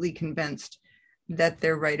completely convinced that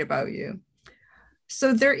they're right about you.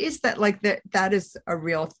 So there is that, like that is a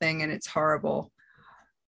real thing, and it's horrible.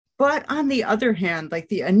 But on the other hand, like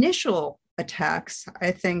the initial attacks,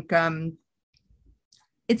 I think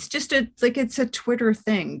it's just it's a Twitter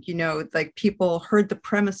thing, like people heard the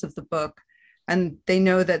premise of the book and they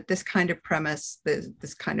know that this kind of premise,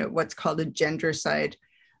 this kind of what's called a gendercide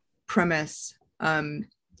premise,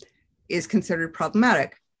 is considered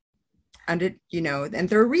problematic. And and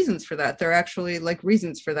there are reasons for that. There are actually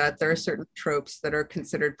reasons for that. There are certain tropes that are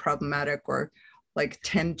considered problematic, or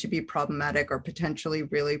tend to be problematic, or potentially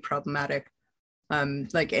really problematic.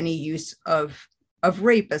 Like any use of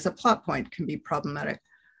rape as a plot point can be problematic.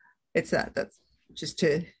 That's just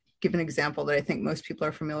to give an example that I think most people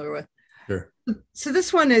are familiar with. Sure. So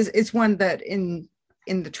this one is one that in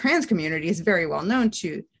the trans community is very well known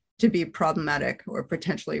to be problematic or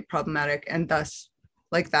potentially problematic, and thus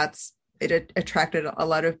it attracted a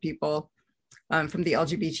lot of people from the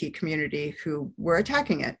LGBT community who were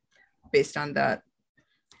attacking it based on that.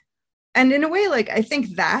 And in a way, I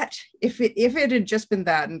think that if it had just been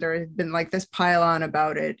that, and there had been this pile on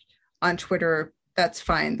about it on Twitter, that's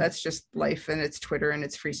fine. That's just life, and it's Twitter and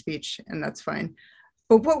it's free speech, and that's fine.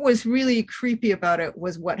 But what was really creepy about it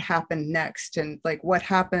was what happened next, and what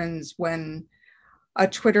happens when a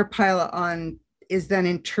Twitter pile on is then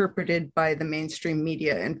interpreted by the mainstream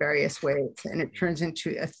media in various ways, and it turns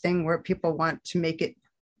into a thing where people want to make it,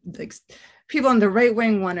 people on the right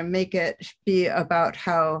wing want to make it be about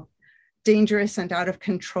how dangerous and out of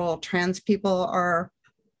control trans people are,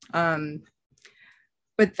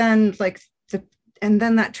 but then and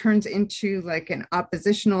then that turns into an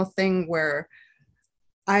oppositional thing where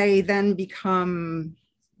I then become,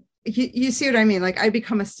 you see what I mean? I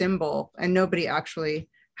become a symbol, and nobody actually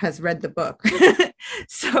has read the book.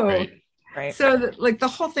 So right. So the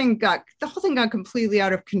whole thing got completely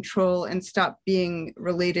out of control and stopped being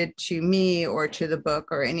related to me or to the book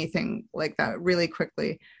or anything like that really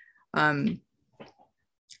quickly. And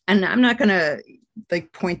I'm not gonna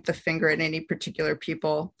point the finger at any particular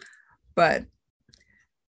people, but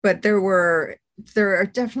there are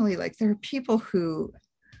definitely there are people who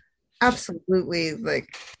absolutely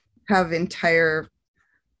have entire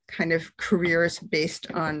kind of careers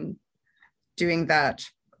based on doing that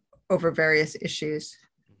over various issues.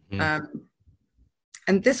 Mm-hmm.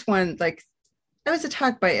 And this one, I was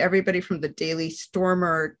attacked by everybody from the Daily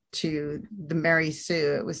Stormer to the Mary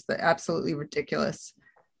Sue. It was absolutely ridiculous.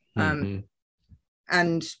 Mm-hmm.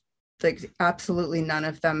 And absolutely none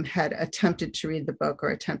of them had attempted to read the book or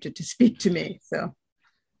attempted to speak to me. So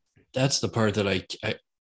that's the part that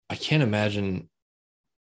I can't imagine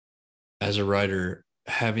as a writer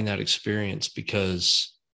having that experience,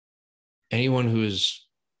 because anyone who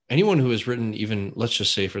has written, even, let's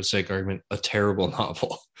just say for the sake of argument, a terrible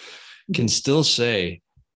novel can still say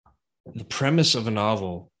the premise of a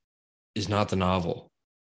novel is not the novel.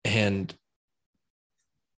 And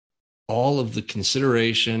all of the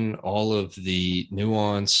consideration, all of the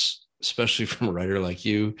nuance, especially from a writer like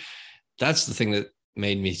you, that's the thing that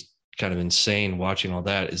made me kind of insane watching all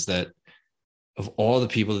that, is that of all the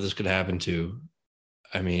people that this could happen to,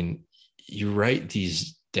 I mean, you write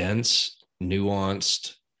these dense,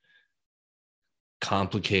 nuanced,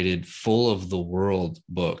 complicated, full of the world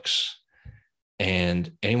books,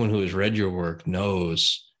 and anyone who has read your work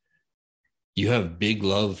knows you have big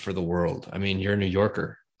love for the world. I mean, you're a New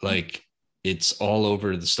Yorker, it's all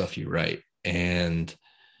over the stuff you write. And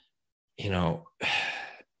it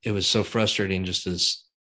was so frustrating, just as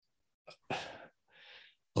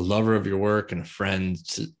a lover of your work and a friend,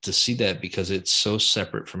 to see that, because it's so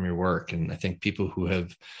separate from your work. And I think people who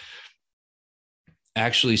have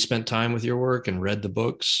actually spent time with your work and read the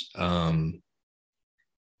books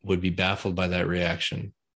would be baffled by that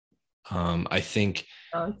reaction. I think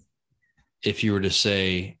if you were to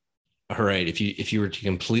say, all right, if you were to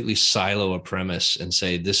completely silo a premise and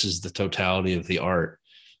say this is the totality of the art,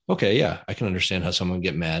 okay, yeah, I can understand how someone would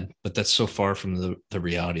get mad, but that's so far from the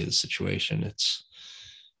reality of the situation.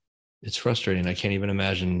 It's frustrating. I can't even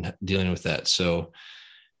imagine dealing with that. So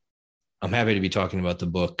I'm happy to be talking about the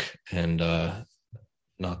book and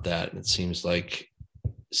not that. It seems like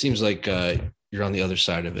you're on the other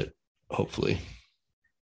side of it, hopefully.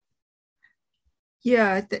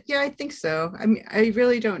 Yeah, I think so. I mean, I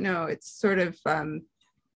really don't know. It's sort of,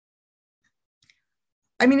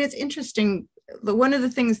 it's interesting. One of the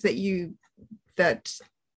things that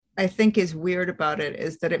I think is weird about it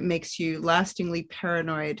is that it makes you lastingly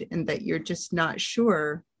paranoid and that you're just not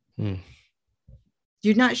sure.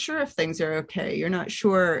 You're not sure if things are okay. You're not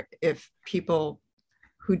sure if people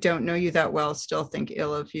who don't know you that well still think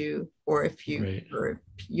ill of you, or if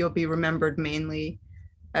you'll be remembered mainly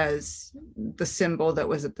as the symbol that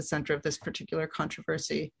was at the center of this particular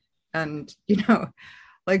controversy. And,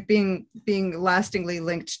 like being lastingly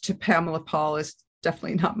linked to Pamela Paul is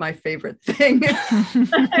definitely not my favorite thing.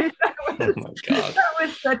 Oh my God. That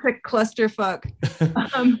was such a clusterfuck.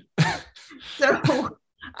 So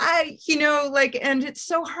and it's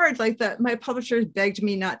so hard, like that my publishers begged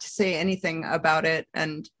me not to say anything about it.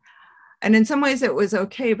 And in some ways it was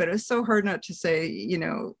okay, but it was so hard not to say,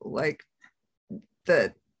 like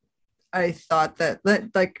that I thought that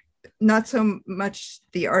like not so much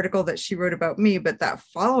the article that she wrote about me, but that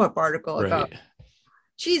follow-up article about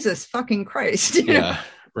Jesus fucking Christ.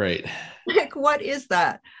 Right. Like, what is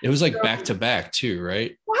that? It was like back to back too,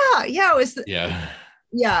 right? Wow. Yeah, it was.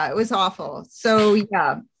 Yeah, it was awful. So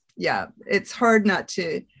yeah, it's hard not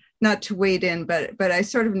to wade in, but I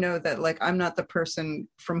sort of know that like I'm not the person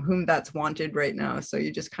from whom that's wanted right now. So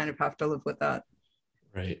you just kind of have to live with that.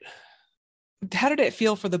 Right. How did it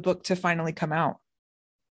feel for the book to finally come out?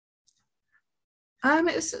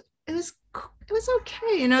 It was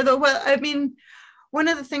okay. One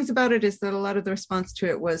of the things about it is that a lot of the response to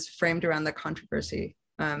it was framed around the controversy,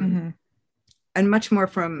 and much more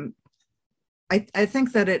from. I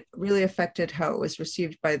think that it really affected how it was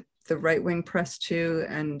received by the right-wing press too,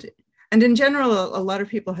 and in general, a lot of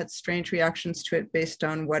people had strange reactions to it based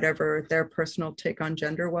on whatever their personal take on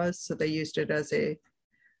gender was. So they used it as a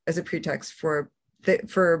pretext for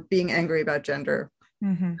being angry about gender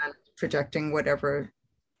and projecting whatever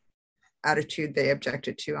attitude they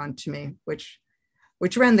objected to onto me, which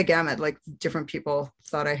ran the gamut. Like different people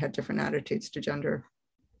thought I had different attitudes to gender.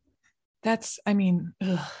 That's, yeah.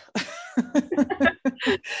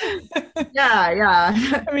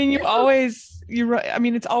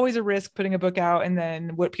 It's always a risk putting a book out, and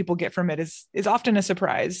then what people get from it is often a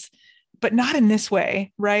surprise, but not in this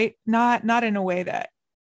way, right? Not in a way that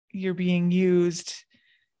you're being used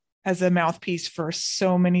as a mouthpiece for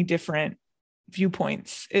so many different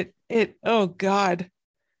viewpoints. Oh God.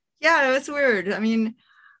 Yeah, it was weird.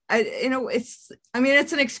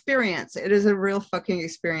 It's an experience. It is a real fucking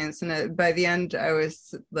experience. And by the end, I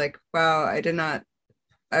was like, wow,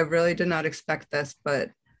 I really did not expect this,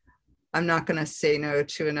 but I'm not going to say no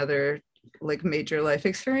to another like major life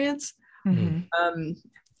experience.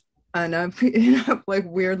 And I'm like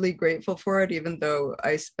weirdly grateful for it, even though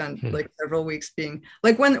I spent like several weeks being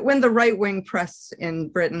like, when the right-wing press in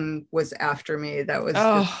Britain was after me, that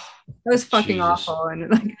was fucking Jesus. Awful. And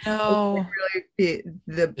like, no. Really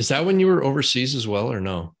is that when you were overseas as well, or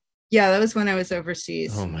no? Yeah, that was when I was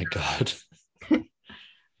overseas. Oh my God.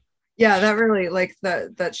 Yeah, that really like I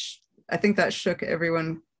think that shook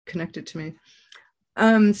everyone connected to me.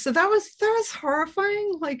 So that was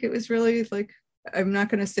horrifying. Like, it was really like, I'm not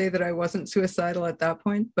going to say that I wasn't suicidal at that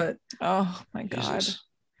point, but oh my God. Jesus.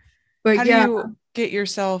 But how do you get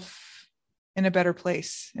yourself in a better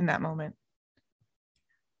place in that moment?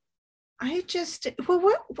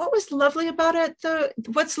 What was lovely about it,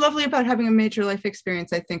 what's lovely about having a major life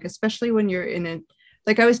experience, I think, especially when you're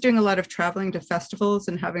like I was doing a lot of traveling to festivals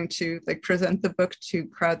and having to like present the book to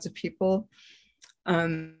crowds of people.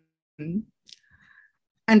 And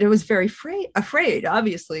I was very afraid,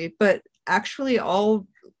 obviously, but actually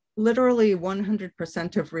literally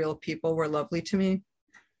 100% of real people were lovely to me.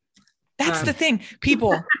 That's the thing.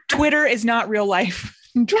 People, Twitter is not real life.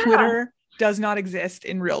 Twitter does not exist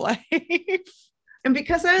in real life. And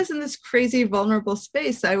because I was in this crazy vulnerable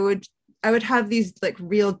space, I would have these like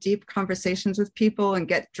real deep conversations with people and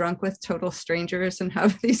get drunk with total strangers and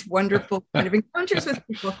have these wonderful kind of encounters with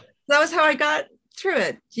people. That was how I got through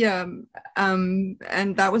it. Yeah. And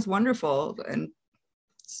that was wonderful. And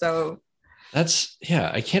so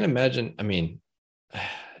I can't imagine.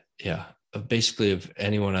 Basically of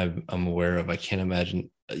anyone I'm aware of, I can't imagine.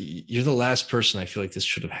 You're the last person I feel like this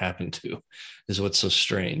should have happened to, is what's so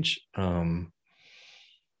strange.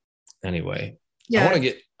 Anyway, yeah.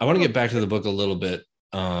 I want to get back to the book a little bit.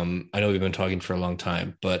 I know we've been talking for a long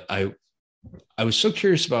time, but I was so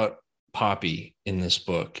curious about Poppy in this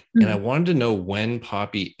book, and I wanted to know when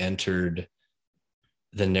Poppy entered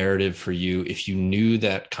the narrative for you, if you knew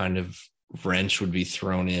that kind of wrench would be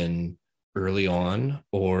thrown in early on,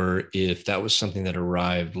 or if that was something that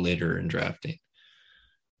arrived later in drafting.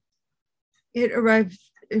 It arrived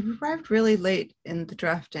really late in the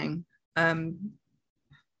drafting. And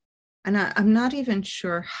I'm not even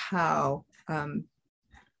sure how.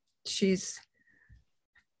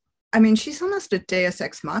 I mean, she's almost a deus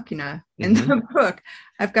ex machina in the book.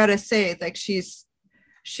 I've got to say, like, she's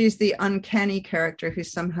the uncanny character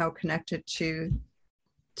who's somehow connected to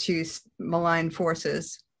malign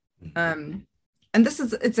forces. And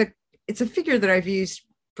it's a figure that I've used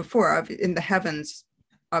before in the heavens,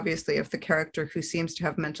 obviously, of the character who seems to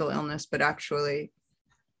have mental illness, but actually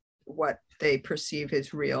what they perceive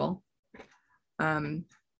is real.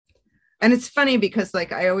 And it's funny because,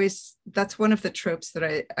 like, that's one of the tropes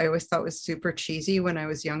that I always thought was super cheesy when I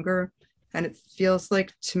was younger. And it feels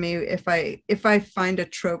like to me, if I find a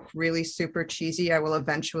trope really super cheesy, I will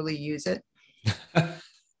eventually use it.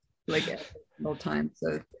 Like at all time.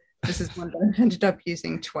 So this is one that I ended up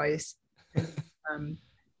using twice. But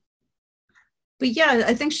yeah,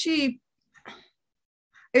 I think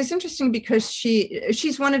it's interesting because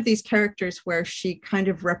she's one of these characters where she kind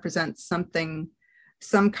of represents some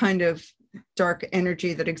kind of dark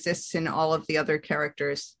energy that exists in all of the other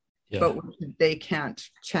characters, but they can't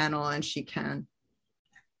channel and she can.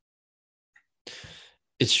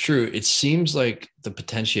 It's true. It seems like the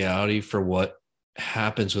potentiality for what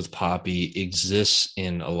happens with Poppy exists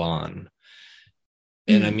in Elan.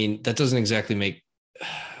 And I mean, that doesn't exactly make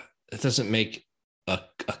a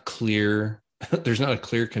clear, there's not a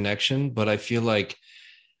clear connection, but I feel like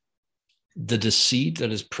the deceit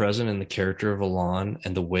that is present in the character of Elan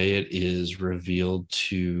and the way it is revealed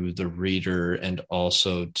to the reader and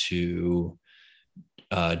also to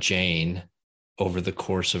Jane over the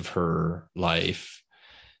course of her life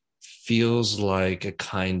feels like a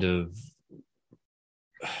kind of,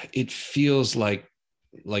 it feels like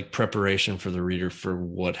preparation for the reader for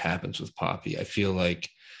what happens with Poppy. I feel like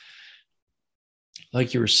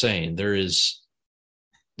you were saying, there's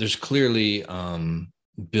clearly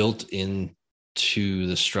built into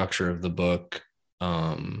the structure of the book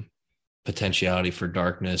potentiality for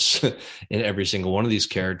darkness in every single one of these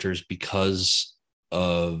characters because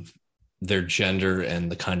of their gender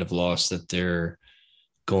and the kind of loss that they're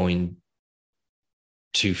going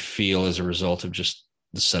to feel as a result of just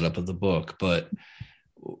the setup of the book. But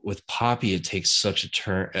with Poppy, it takes such a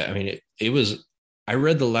turn. I mean, I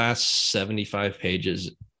read the last 75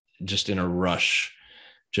 pages just in a rush,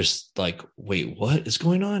 just like, wait, what is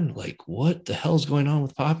going on? Like, what the hell is going on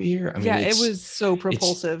with Poppy here? I mean, it was so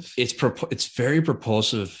propulsive. It's very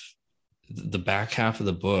propulsive, the back half of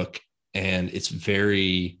the book, and it's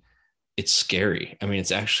scary. I mean,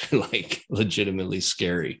 it's actually like legitimately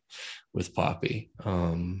scary with Poppy.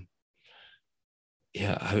 I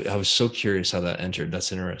was so curious how that entered.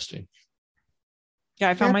 That's interesting. Yeah,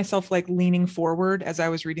 I found myself like leaning forward as I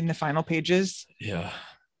was reading the final pages. Yeah.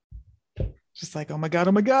 Just like, oh my God.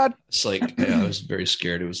 It's like, I was very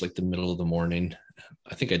scared. It was like the middle of the morning.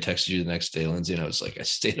 I think I texted you the next day, Lindsay, and I was like, I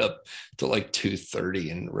stayed up till like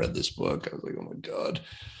 2:30 and read this book. I was like, oh my God.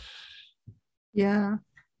 Yeah.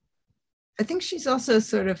 I think she's also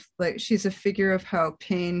sort of like, she's a figure of how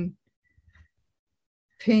pain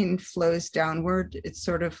flows downward. It's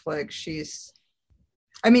sort of like she's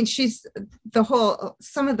some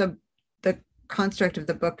of the construct of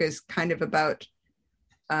the book is kind of about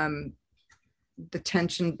the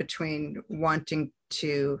tension between wanting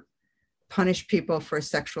to punish people for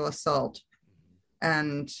sexual assault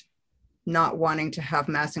and not wanting to have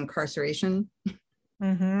mass incarceration.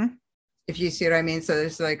 Mm-hmm. If you see what I mean. So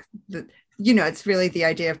there's like, it's really the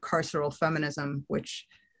idea of carceral feminism, which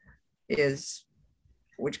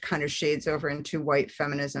kind of shades over into white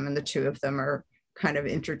feminism, and the two of them are kind of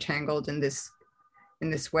intertangled in this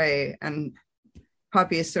way. And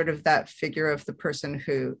Poppy is sort of that figure of the person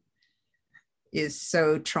who is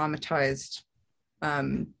so traumatized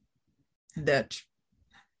that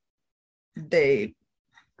they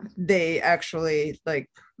actually, like,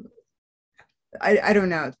 I don't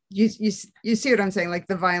know, you see what I'm saying, like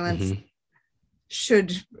the violence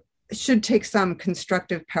should take some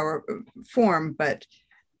constructive power form, but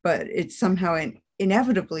it somehow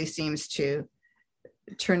inevitably seems to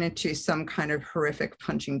turn into some kind of horrific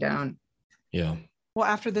punching down. Yeah. Well,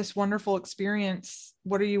 after this wonderful experience,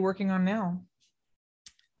 what are you working on now?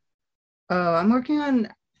 Oh, I'm working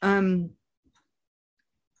on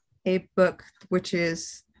a book,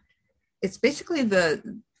 it's basically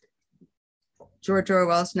the George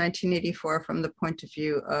Orwell's 1984 from the point of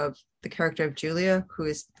view of the character of Julia, who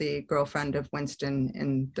is the girlfriend of Winston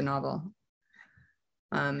in the novel.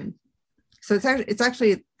 So it's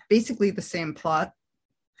actually basically the same plot,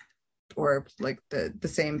 or like the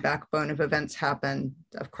same backbone of events happen.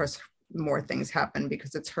 Of course, more things happen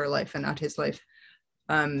because it's her life and not his life.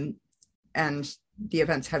 And the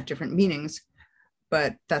events have different meanings,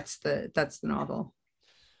 but that's the novel.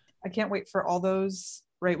 I can't wait for all those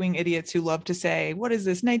right-wing idiots who love to say, what is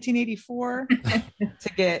this, 1984, to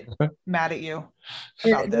get mad at you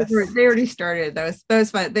about this. They already started. That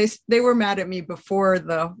was fine. They were mad at me before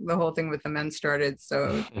the whole thing with the men started.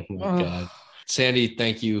 So Oh my God. Sandy,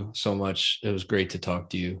 thank you so much. It was great to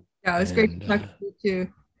talk to you. Yeah, it was great to talk to you too.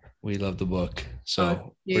 We love the book.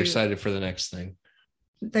 So we're excited for the next thing.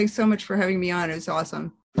 Thanks so much for having me on. It was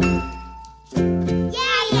awesome.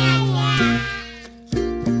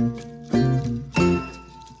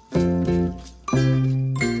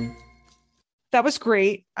 That was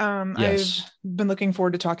great. Yes. I've been looking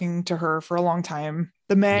forward to talking to her for a long time.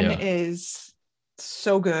 The Men is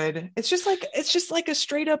so good. It's just like a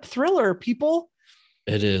straight up thriller, people.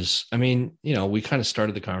 It is. I mean, we kind of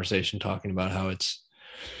started the conversation talking about how it's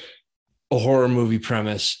a horror movie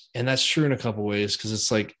premise, and that's true in a couple ways, because it's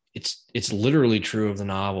like it's literally true of the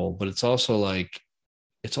novel, but it's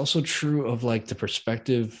also true of like the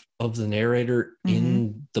perspective of the narrator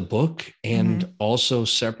in the book, and also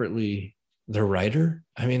separately the writer.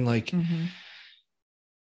 I mean, like,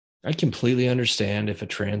 I completely understand if a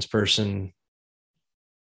trans person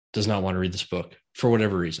does not want to read this book for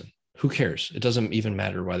whatever reason. Who cares? It doesn't even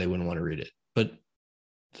matter why they wouldn't want to read it. But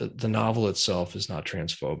the novel itself is not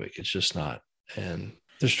transphobic. It's just not. And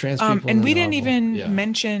there's trans people. And we didn't even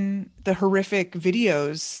mention the horrific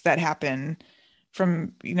videos that happen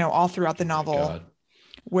from, all throughout the novel,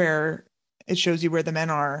 where it shows you where the men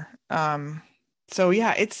are. So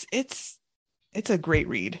yeah, it's a great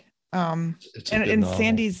read. And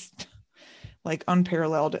Sandy's like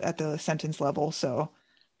unparalleled at the sentence level. So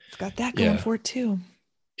it's got that going for it too.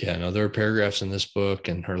 Yeah, no, there are paragraphs in this book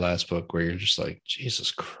and her last book where you're just like,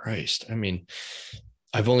 Jesus Christ. I mean,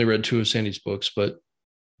 I've only read 2 of Sandy's books, but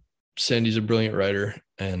Sandy's a brilliant writer,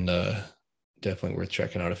 and definitely worth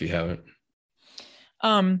checking out if you haven't.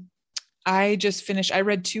 I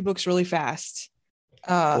read 2 books really fast.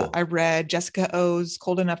 Cool. I read Jessica O's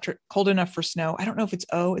Cold Enough for Snow. I don't know if it's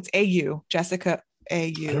O, it's AU, Jessica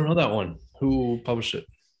AU. I don't know that one. Who published it?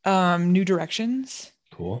 New Directions.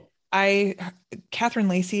 Cool. Catherine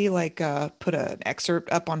Lacey put an excerpt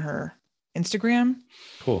up on her Instagram.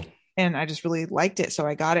 Cool. And I just really liked it. So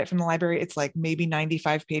I got it from the library. It's like maybe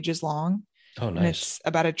 95 pages long. Oh, nice. And it's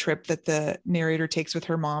about a trip that the narrator takes with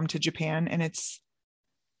her mom to Japan. And it's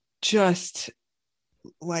just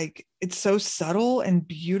like, it's so subtle and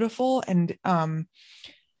beautiful. And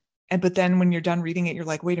but then when you're done reading it, you're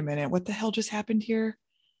like, wait a minute, what the hell just happened here?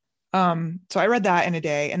 So I read that in a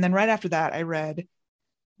day. And then right after that, I read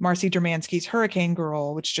Marcy Dermansky's Hurricane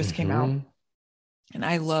Girl, which just came out. And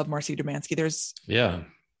I love Marcy Dermansky.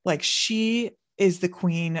 She is the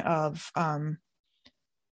queen of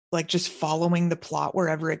just following the plot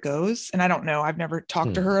wherever it goes. And I don't know, I've never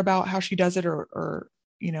talked to her about how she does it or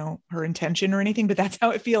her intention or anything, but that's how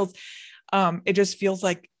it feels. It just feels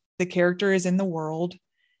like the character is in the world,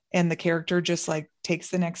 and the character just like takes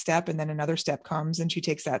the next step, and then another step comes and she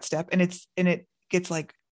takes that step, and it gets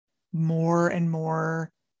like more and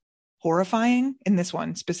more horrifying in this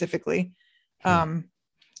one specifically. And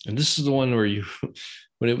this is the one where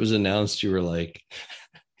when it was announced, you were like,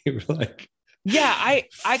 yeah,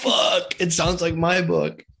 I fuck, it sounds like my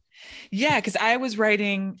book. Yeah, because I was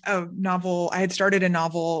writing a novel. I had started a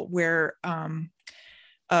novel where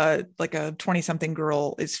like a 20-something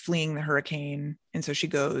girl is fleeing the hurricane, and so she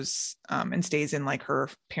goes and stays in like her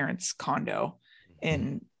parents' condo,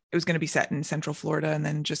 and it was going to be set in Central Florida, and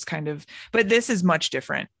then just kind of, but this is much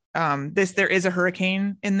different. There is a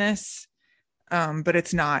hurricane in this, but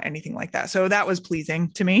it's not anything like that. So that was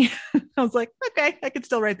pleasing to me. I was like, okay, I could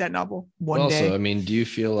still write that novel one day. Also, I mean, do you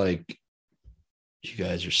feel like you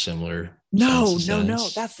guys are similar? No,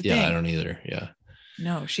 that's the thing. Yeah, I don't either. Yeah.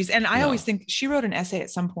 No, I always think she wrote an essay at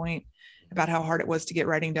some point about how hard it was to get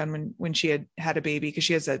writing done when she had a baby, because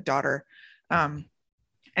she has a daughter. And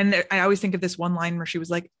I always think of this one line where she was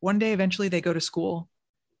like, one day, eventually they go to school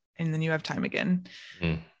and then you have time again.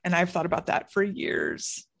 And I've thought about that for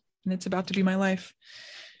years, and it's about to be my life.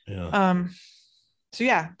 Yeah. So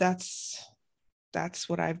yeah, that's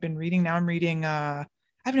what I've been reading. Now I'm reading, I've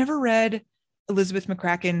never read Elizabeth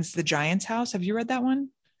McCracken's The Giant's House. Have you read that one?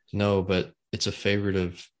 No, but it's a favorite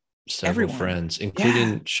of several friends,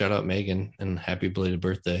 including shout out Megan and happy belated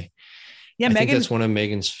birthday. Yeah, I think that's one of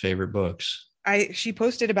Megan's favorite books. She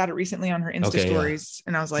posted about it recently on her Insta stories,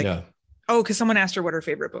 and I was like, oh, because someone asked her what her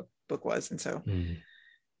favorite book was, and so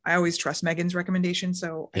I always trust Megan's recommendation.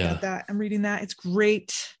 So I got that. I'm reading that. It's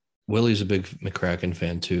great. Willie's a big McCracken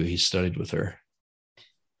fan too. He studied with her.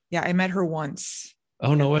 Yeah, I met her once.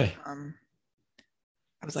 Oh, no way.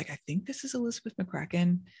 I was like, I think this is Elizabeth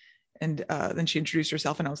McCracken. And then she introduced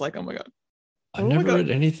herself, and I was like, oh my God, I've never read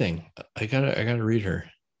anything. I gotta read her.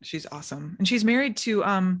 She's awesome. And she's married to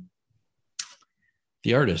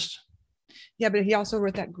the artist. Yeah, but he also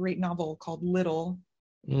wrote that great novel called Little.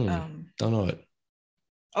 Don't know it.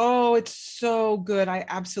 Oh, it's so good. I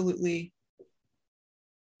absolutely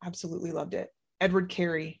loved it. Edward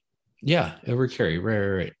Carey. Yeah, Edward Carey.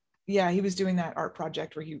 Right. Yeah, he was doing that art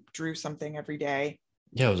project where he drew something every day.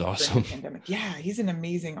 Yeah, it was awesome. Pandemic. Yeah, he's an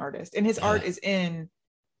amazing artist, and his art is in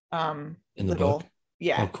the Little. book.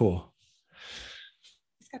 Yeah. Oh, cool.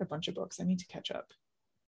 He's got a bunch of books. I need to catch up.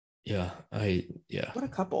 Yeah. What a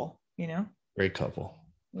couple, Great couple.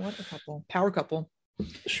 What a couple. Power couple.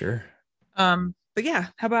 Sure. But yeah,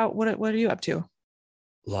 how about what are you up to?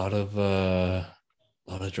 A lot of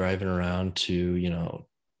driving around to,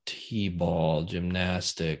 t-ball,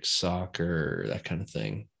 gymnastics, soccer, that kind of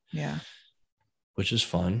thing. Yeah. Which is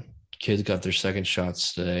fun. Kids got their second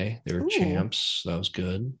shots today. They were champs. That was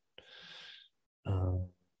good.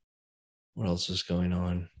 What else is going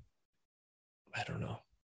on? I don't know.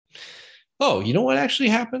 Oh, you know what actually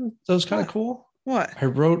happened? That was kind of cool. What? I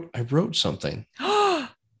wrote something. I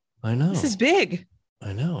know. This is big.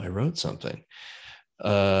 I know. I wrote something. You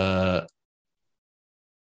know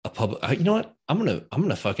what? I'm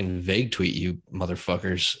gonna fucking vague tweet you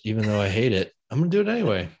motherfuckers, even though I hate it. I'm gonna do it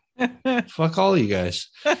anyway. Fuck all you guys.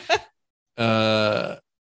 A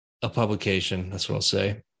publication, that's what I'll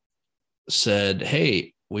say, said,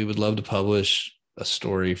 hey, we would love to publish a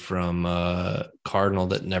story from Cardinal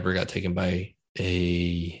that never got taken by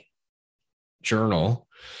a journal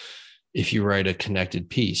if you write a connected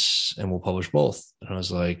piece, and we'll publish both. And I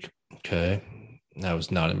was like, okay. And I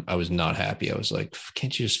was not happy. I was like,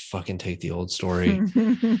 can't you just fucking take the old story?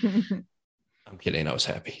 I'm kidding. I was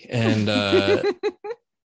happy. And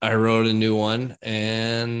I wrote a new one,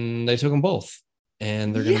 and they took them both,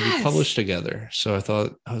 and they're going to be published together. So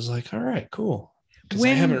I was like, all right, cool. Because I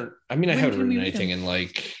haven't written anything in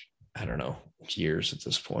I don't know, years at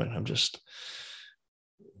this point. I'm just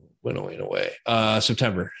winnowing away.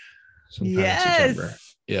 September. September.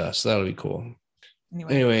 Yeah, so that'll be cool.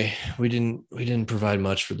 Anyway, we didn't provide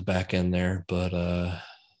much for the back end there, but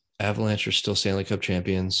Avalanche are still Stanley Cup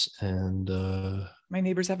champions, and my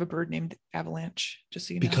neighbors have a bird named Avalanche, just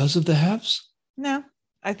so you know. Because of the Habs? No,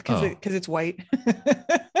 because it's white.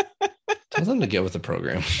 Tell them to get with the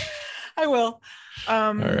program. I will.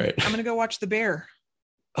 All right. I'm gonna go watch The Bear.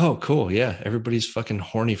 Oh, cool. Yeah, everybody's fucking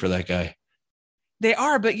horny for that guy. They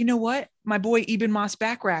are, but you know what? My boy Eben Moss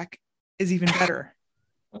Backrack is even better.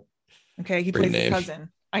 Okay, he plays the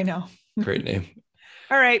cousin. I know. Great name.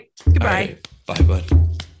 All right. Goodbye. All right. Bye, bud.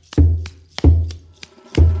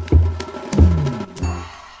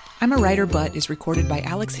 I'm a Writer But is recorded by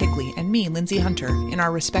Alex Higley and me, Lindsay Hunter, in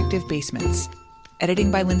our respective basements.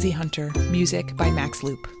 Editing by Lindsay Hunter. Music by Max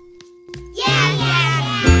Loop.